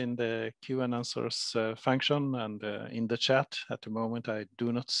questions in the Q and answers function and in the chat. At the moment, I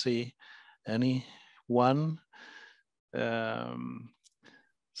do not see anyone.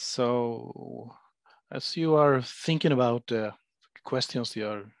 So as you are thinking about the questions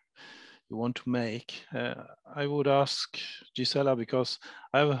you want to make, I would ask Gisela, because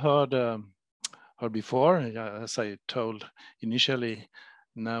I've heard her before, as I told initially.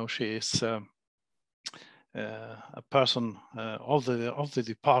 Now she is a person of the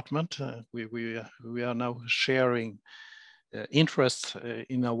department. We are now sharing interests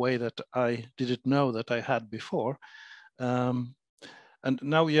in a way that I didn't know that I had before. And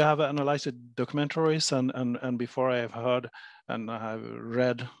now you have analyzed documentaries, and before I have heard and I have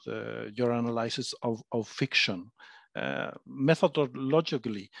read your analysis of fiction.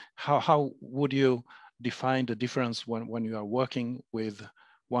 Methodologically, how would you define the difference when you are working with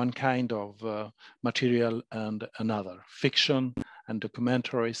one kind of material and another, fiction and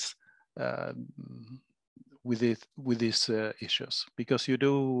documentaries, with these issues? Because you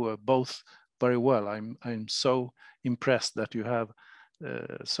do both very well. I'm so impressed that you have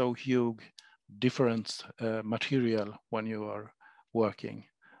so huge different material when you are working,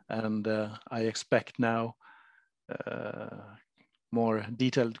 and I expect now more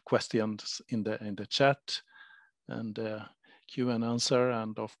detailed questions in the chat and Q and answer.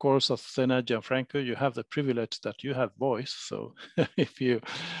 And of course, Azucena, Gianfranco, you have the privilege that you have voice. So if we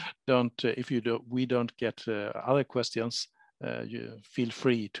don't get other questions, you feel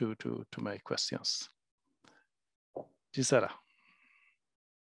free to make questions. Gisela.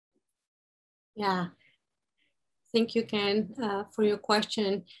 Yeah, thank you, Ken, for your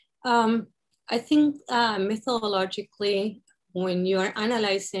question. I think methodologically, when you are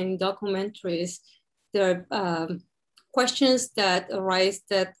analyzing documentaries, there are questions that arise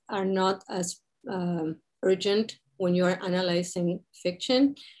that are not as urgent when you are analyzing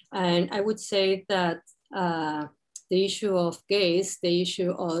fiction. And I would say that the issue of gaze, the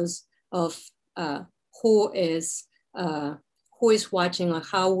issue of who is watching, or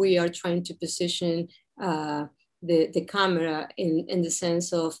how we are trying to position the camera in the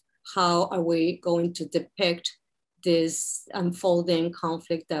sense of how are we going to depict this unfolding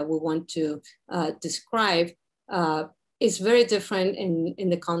conflict that we want to describe is very different in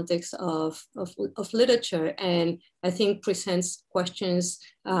the context of literature, and I think presents questions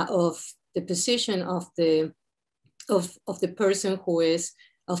of the position of the person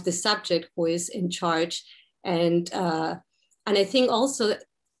of the subject who is in charge, and I think also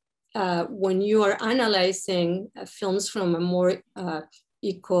when you are analyzing films from a more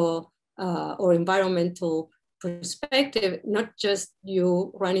eco or environmental perspective, not just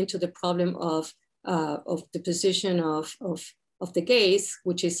you run into the problem of the position of the gaze,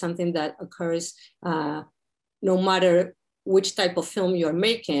 which is something that occurs no matter which type of film you're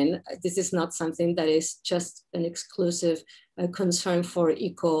making. This is not something that is just an exclusive concern for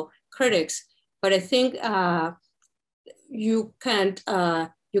eco critics, but I think you can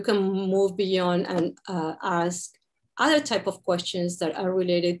move beyond and ask other type of questions that are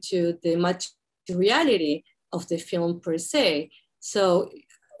related to the materiality of the film per se. So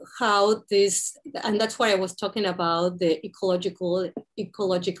how this, and that's why I was talking about the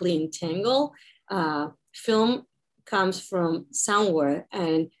ecologically entangled. Film comes from somewhere,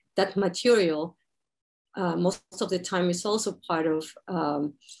 and that material most of the time is also part of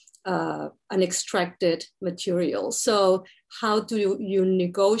an extracted material. So how do you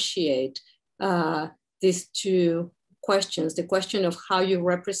negotiate these two questions? The question of how you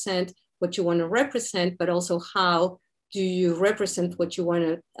represent what you want to represent, but also how do you represent what you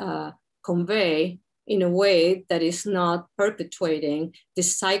want to convey in a way that is not perpetuating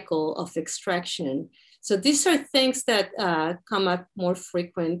this cycle of extraction. So these are things that come up more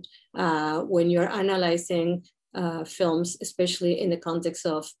frequent when you're analyzing films, especially in the context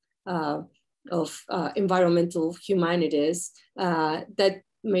of environmental humanities, that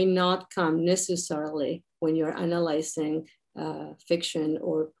may not come necessarily when you're analyzing fiction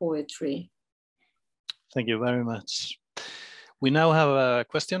or poetry. Thank you very much. We now have a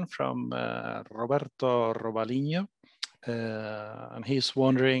question from Roberto Robaligno, and he's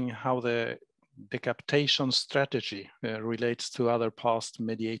wondering how the decapitation strategy relates to other past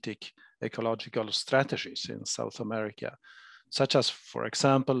mediatic ecological strategies in South America, such as, for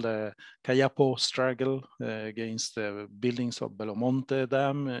example, the Cayapo struggle against the buildings of Belo Monte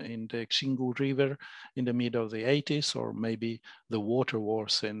Dam in the Xingu River in the mid of the 80s, or maybe the water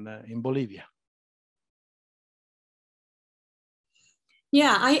wars in Bolivia.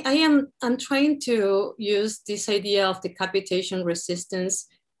 Yeah, I'm trying to use this idea of decapitation resistance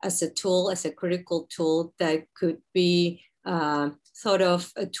as a tool, as a critical tool that could be sort of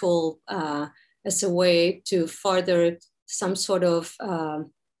a tool as a way to further some sort of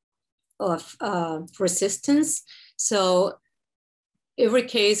resistance. So every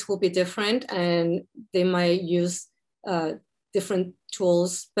case will be different, and they might use different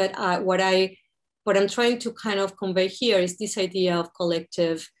tools. But what I'm trying to kind of convey here is this idea of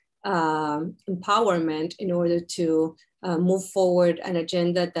collective empowerment in order to move forward an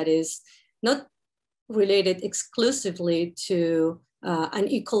agenda that is not related exclusively to an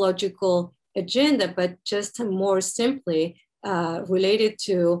ecological agenda, but just more simply related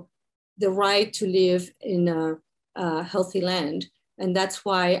to the right to live in a healthy land. And that's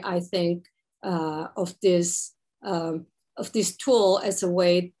why I think of this tool as a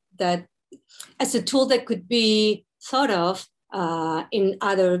way that, as a tool that could be thought of in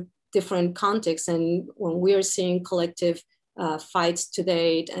other different contexts. And when we are seeing collective fights to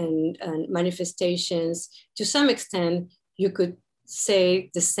date and manifestations, to some extent, you could say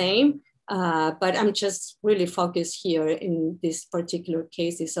the same, but I'm just really focused here in this particular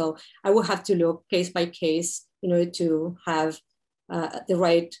cases. So I will have to look case by case in order to have the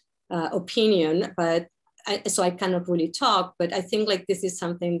right opinion, but so I cannot really talk, but I think like this is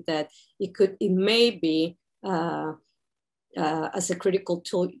something that it may be as a critical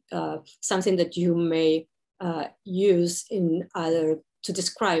tool, something that you may use in to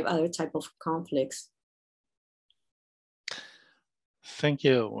describe other type of conflicts. Thank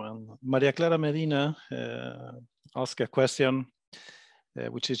you. Maria Clara Medina asked a question.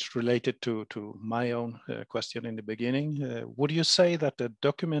 which is related to my own question in the beginning. Would you say that a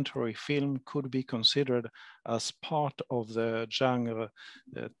documentary film could be considered as part of the genre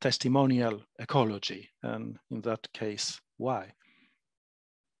testimonial ecology? And in that case, why?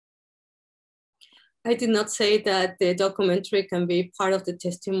 I did not say that the documentary can be part of the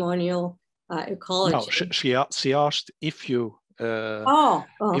testimonial ecology. No, she asked if you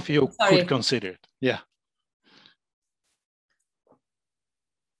if you could consider it. Yeah.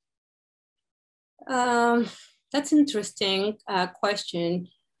 That's an interesting question.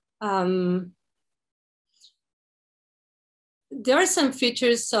 There are some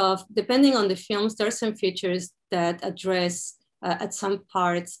features of, depending on the films, there are some features that address in some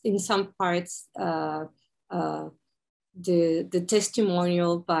parts, the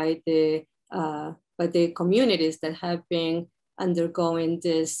testimonial by the communities that have been undergoing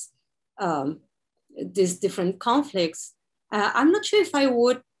these different conflicts. I'm not sure if I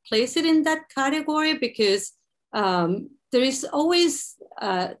would place it in that category, because there is always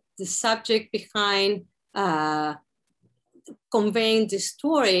the subject behind conveying the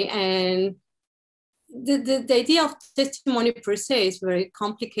story, and the idea of testimony per se is very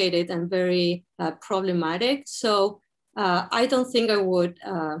complicated and very problematic. So I don't think I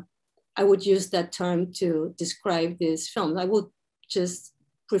would use that term to describe this film. I would just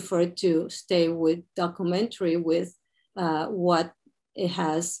prefer to stay with documentary, with what it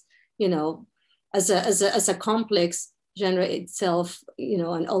has, as a complex genre itself,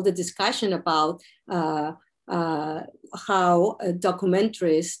 and all the discussion about how a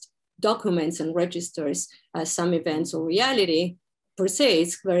documentarist documents and registers some events or reality per se.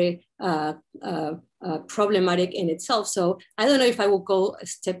 It's very problematic in itself. So I don't know if I will go a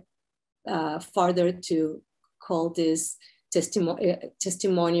step farther to call this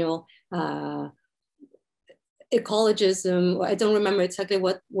testimonial ecologism. I don't remember exactly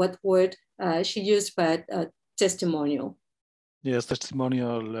what word she used, but testimonial. Yes,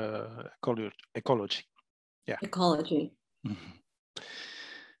 testimonial ecology. Yeah. Ecology. Mm-hmm.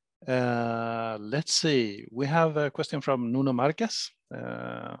 Let's see. We have a question from Nuno Marquez,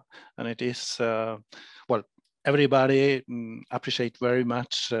 and it is, well, everybody appreciate very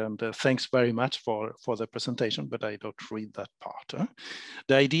much and thanks very much for the presentation, but I don't read that part.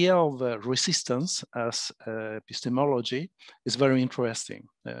 The idea of resistance as epistemology is very interesting.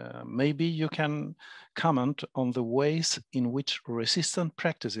 Maybe you can comment on the ways in which resistant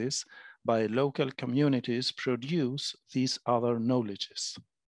practices by local communities produce these other knowledges.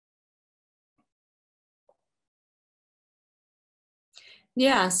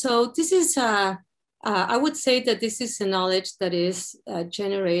 Yeah, so this is, I would say that this is a knowledge that is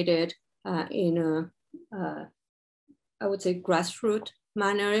generated in a, I would say, grassroots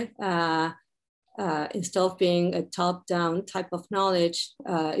manner. Instead of being a top-down type of knowledge,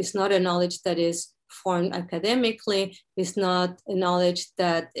 it's not a knowledge that is formed academically. It's not a knowledge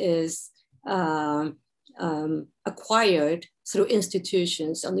that is acquired through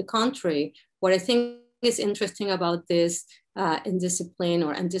institutions. On the contrary, what I think is interesting about this indiscipline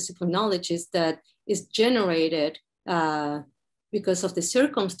or undisciplined knowledge is that it's generated because of the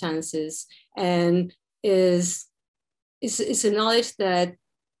circumstances, and is a knowledge that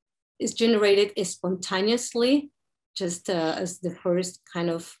is generated spontaneously, just as the first kind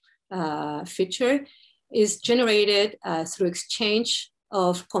of feature, is generated through exchange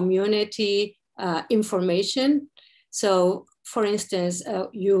of community information. So, for instance,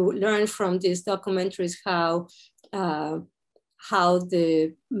 you learn from these documentaries how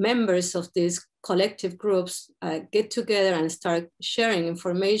the members of these collective groups get together and start sharing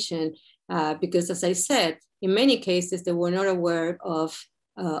information, because, as I said, in many cases they were not aware of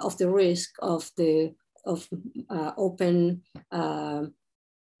the risk of open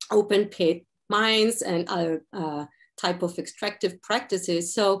pit mines and other type of extractive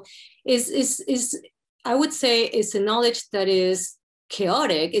practices. So I would say it's a knowledge that is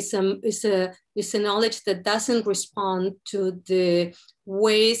chaotic. It's a knowledge that doesn't respond to the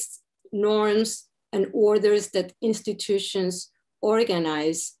ways, norms, and orders that institutions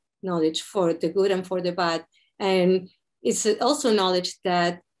organize knowledge for the good and for the bad. And it's also knowledge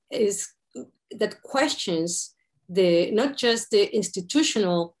that questions not just the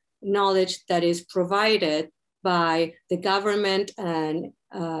institutional knowledge that is provided by the government and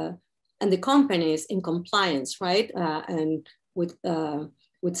the companies in compliance, right? And with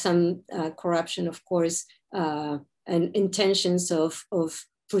some corruption, of course, and intentions of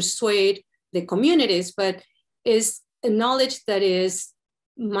persuade the communities, but is a knowledge that is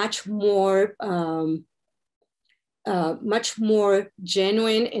much more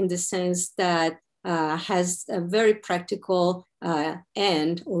genuine, in the sense that has a very practical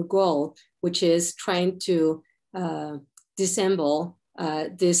end or goal, which is trying to disassemble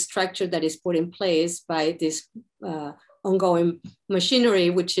this structure that is put in place by this ongoing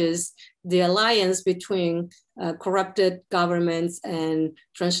machinery, which is the alliance between corrupted governments and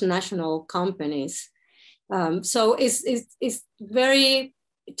transnational companies. So it's very,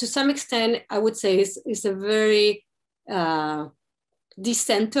 to some extent, I would say it's a very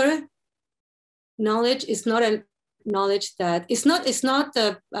decentered knowledge. It's not a knowledge that, it's not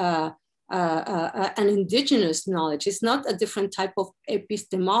an indigenous knowledge. It's not a different type of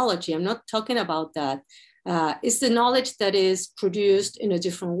epistemology. I'm not talking about that. It's the knowledge that is produced in a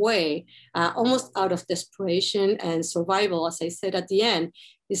different way, almost out of desperation and survival, as I said at the end.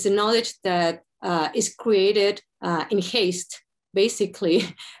 It's the knowledge that is created in haste,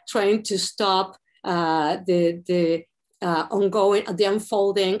 basically trying to stop the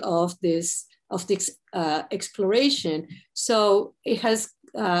unfolding of this exploration. So it has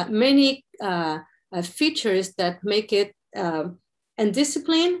many features that make it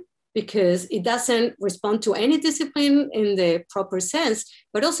undisciplined, because it doesn't respond to any discipline in the proper sense,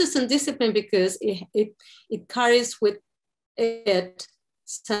 but also it's undisciplined because it carries with it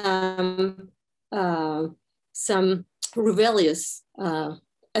some rebellious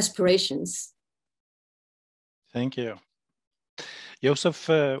aspirations. Thank you. Joseph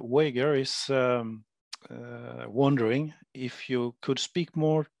Weger is wondering if you could speak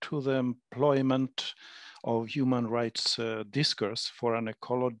more to the employment of human rights discourse for an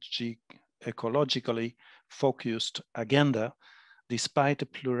ecologically focused agenda, despite the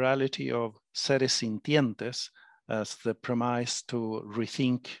plurality of seres sintientes as the premise to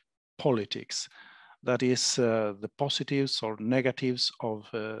rethink politics. That is the positives or negatives of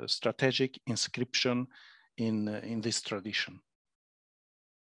strategic inscription in this tradition.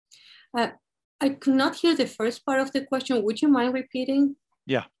 I could not hear the first part of the question. Would you mind repeating?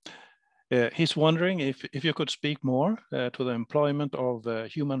 Yeah. He's wondering if you could speak more to the employment of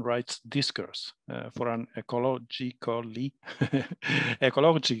human rights discourse for an ecologically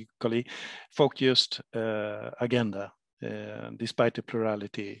focused agenda, despite the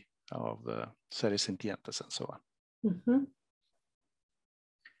plurality of seres sintientes and so on. Mm-hmm.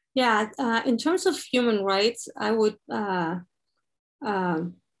 Yeah, in terms of human rights, I would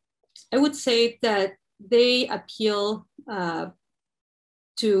say that they appeal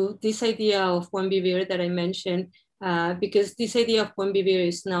to this idea of buen vivir that I mentioned, because this idea of buen vivir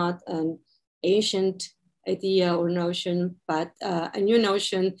is not an ancient idea or notion, but a new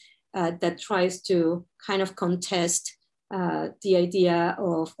notion that tries to kind of contest the idea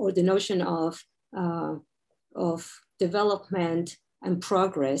of, or the notion of development and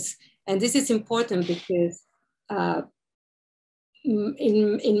progress. And this is important because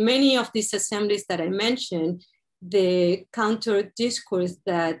in many of these assemblies that I mentioned, the counter discourse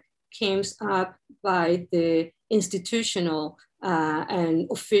that came up by the institutional and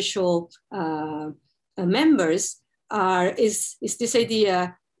official members is this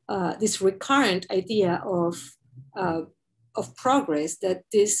idea, this recurrent idea of progress, that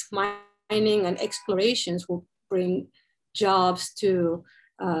this mining and explorations will bring jobs to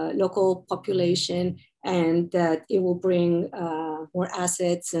local population, and that it will bring more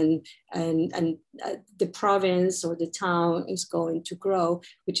assets, and the province or the town is going to grow,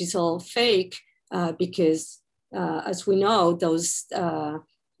 which is all fake, because as we know, those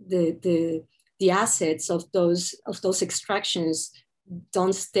the assets of those extractions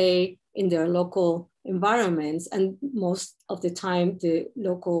don't stay in their local environments, and most of the time the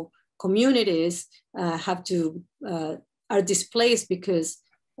local communities are displaced because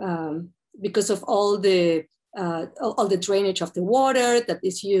of all the drainage of the water that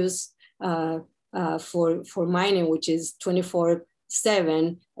is used for mining, which is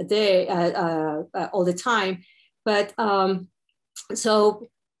 24/7 a day, all the time. But so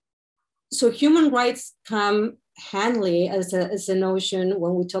human rights come handily as a notion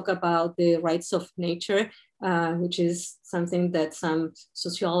when we talk about the rights of nature, which is something that some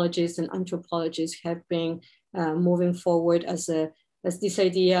sociologists and anthropologists have been moving forward as this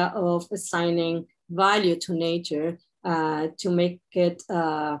idea of assigning value to nature to make it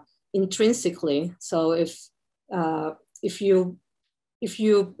intrinsically. So if you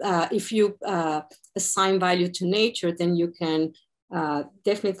assign value to nature, then you can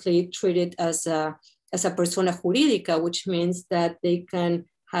definitely treat it as a persona jurídica, which means that they can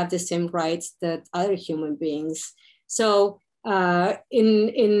have the same rights that other human beings. So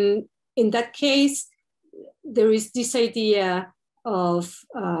in that case, there is this idea of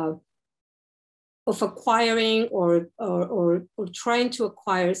acquiring or trying to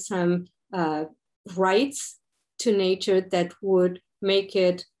acquire some rights to nature that would make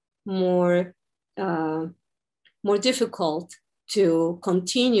it more difficult to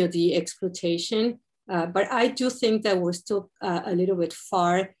continue the exploitation. But I do think that we're still a little bit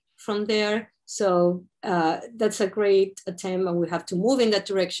far from there. So that's a great attempt, and we have to move in that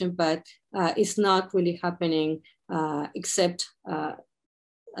direction, but it's not really happening, except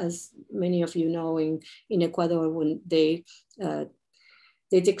as many of you know, in Ecuador, when they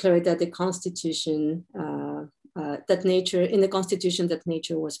declared that the Constitution, that nature, in the Constitution, that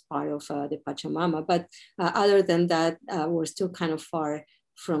nature was part of the Pachamama. But other than that, we're still kind of far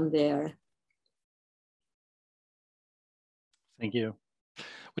from there. Thank you.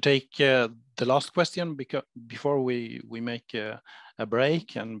 We take the last question before we make a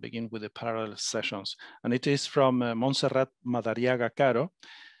break and begin with the parallel sessions. And it is from Montserrat Madariaga Caro,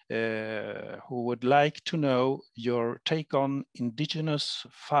 who would like to know your take on indigenous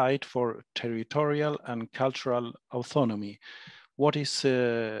fight for territorial and cultural autonomy. What is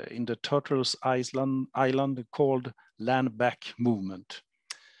in the Turtles Island called land back movement?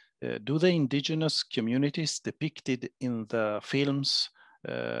 Do the indigenous communities depicted in the films,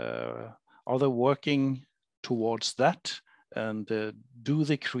 are they working towards that? And do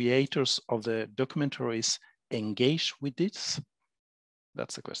the creators of the documentaries engage with this?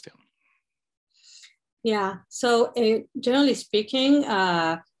 That's the question. Yeah, so generally speaking,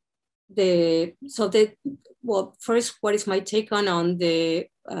 well, first, what is my take on the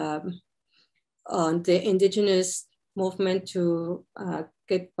indigenous movement to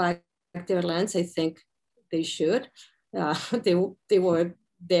get back their lands? I think they should. They were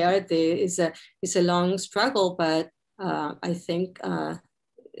there. It's a long struggle, but I think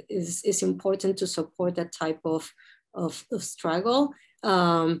it's important to support that type of struggle.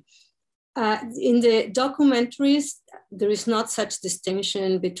 In the documentaries, there is not such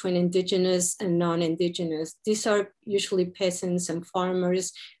distinction between indigenous and non-indigenous. These are usually peasants and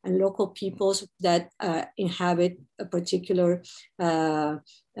farmers and local peoples that inhabit a particular town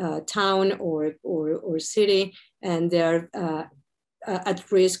or city, and they're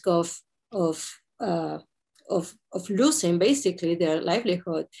at risk of losing basically their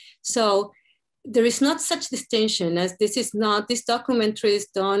livelihood. So there is not such distinction, as these documentaries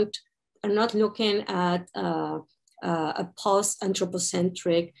are not looking at a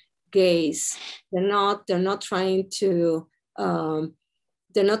post-anthropocentric gaze. They're not trying to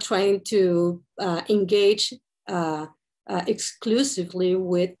engage exclusively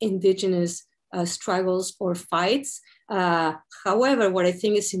with indigenous struggles or fights. However, what I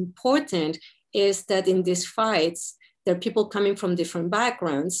think is important is that in these fights, there are people coming from different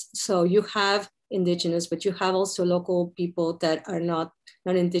backgrounds. So you have indigenous, but you have also local people that are not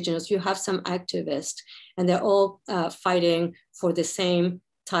indigenous. You have some activists, and they're all fighting for the same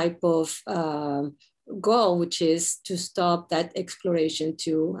type of goal, which is to stop that exploration,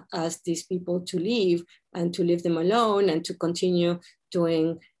 to ask these people to leave and to leave them alone and to continue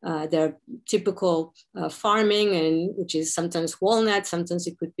doing their typical farming, and which is sometimes walnuts, sometimes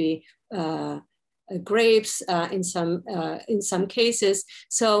it could be grapes in some cases.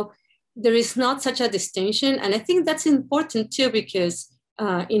 So there is not such a distinction, and I think that's important too, because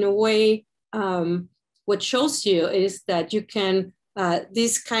in a way, what shows you is that you can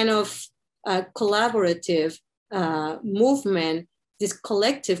this kind of collaborative movement, this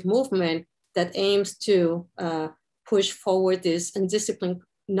collective movement that aims to push forward this undisciplined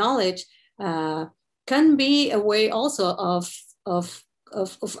knowledge can be a way also of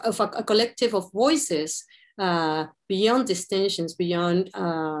a collective of voices beyond distinctions, beyond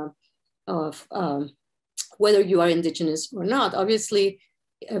whether you are indigenous or not. Obviously,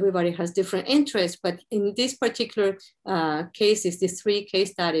 everybody has different interests, but in these particular cases, these 3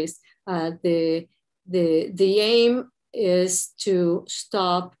 case studies, the aim is to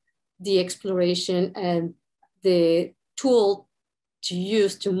stop the exploration, and the tool to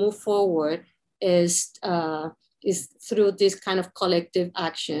use to move forward is through this kind of collective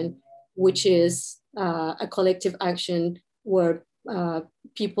action, which is a collective action where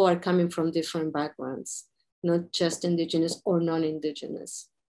people are coming from different backgrounds, not just indigenous or non-indigenous.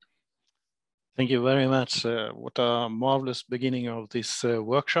 Thank you very much. What a marvelous beginning of this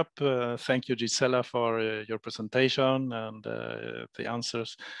workshop. Thank you, Gisela, for your presentation and the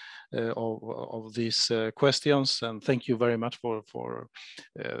answers of these questions. And thank you very much for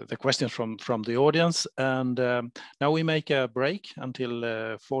the questions from the audience. And now we make a break until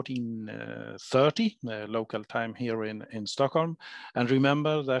 14:30 local time here in Stockholm. And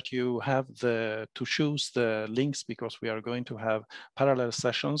remember that you have to choose the links, because we are going to have parallel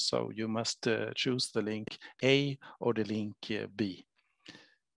sessions. So you must choose the link A or the link B.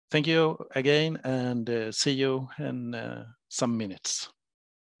 Thank you again, and see you in some minutes.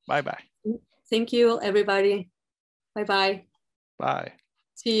 Bye-bye. Thank you, everybody. Bye-bye. Bye.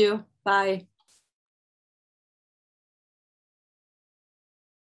 See you. Bye.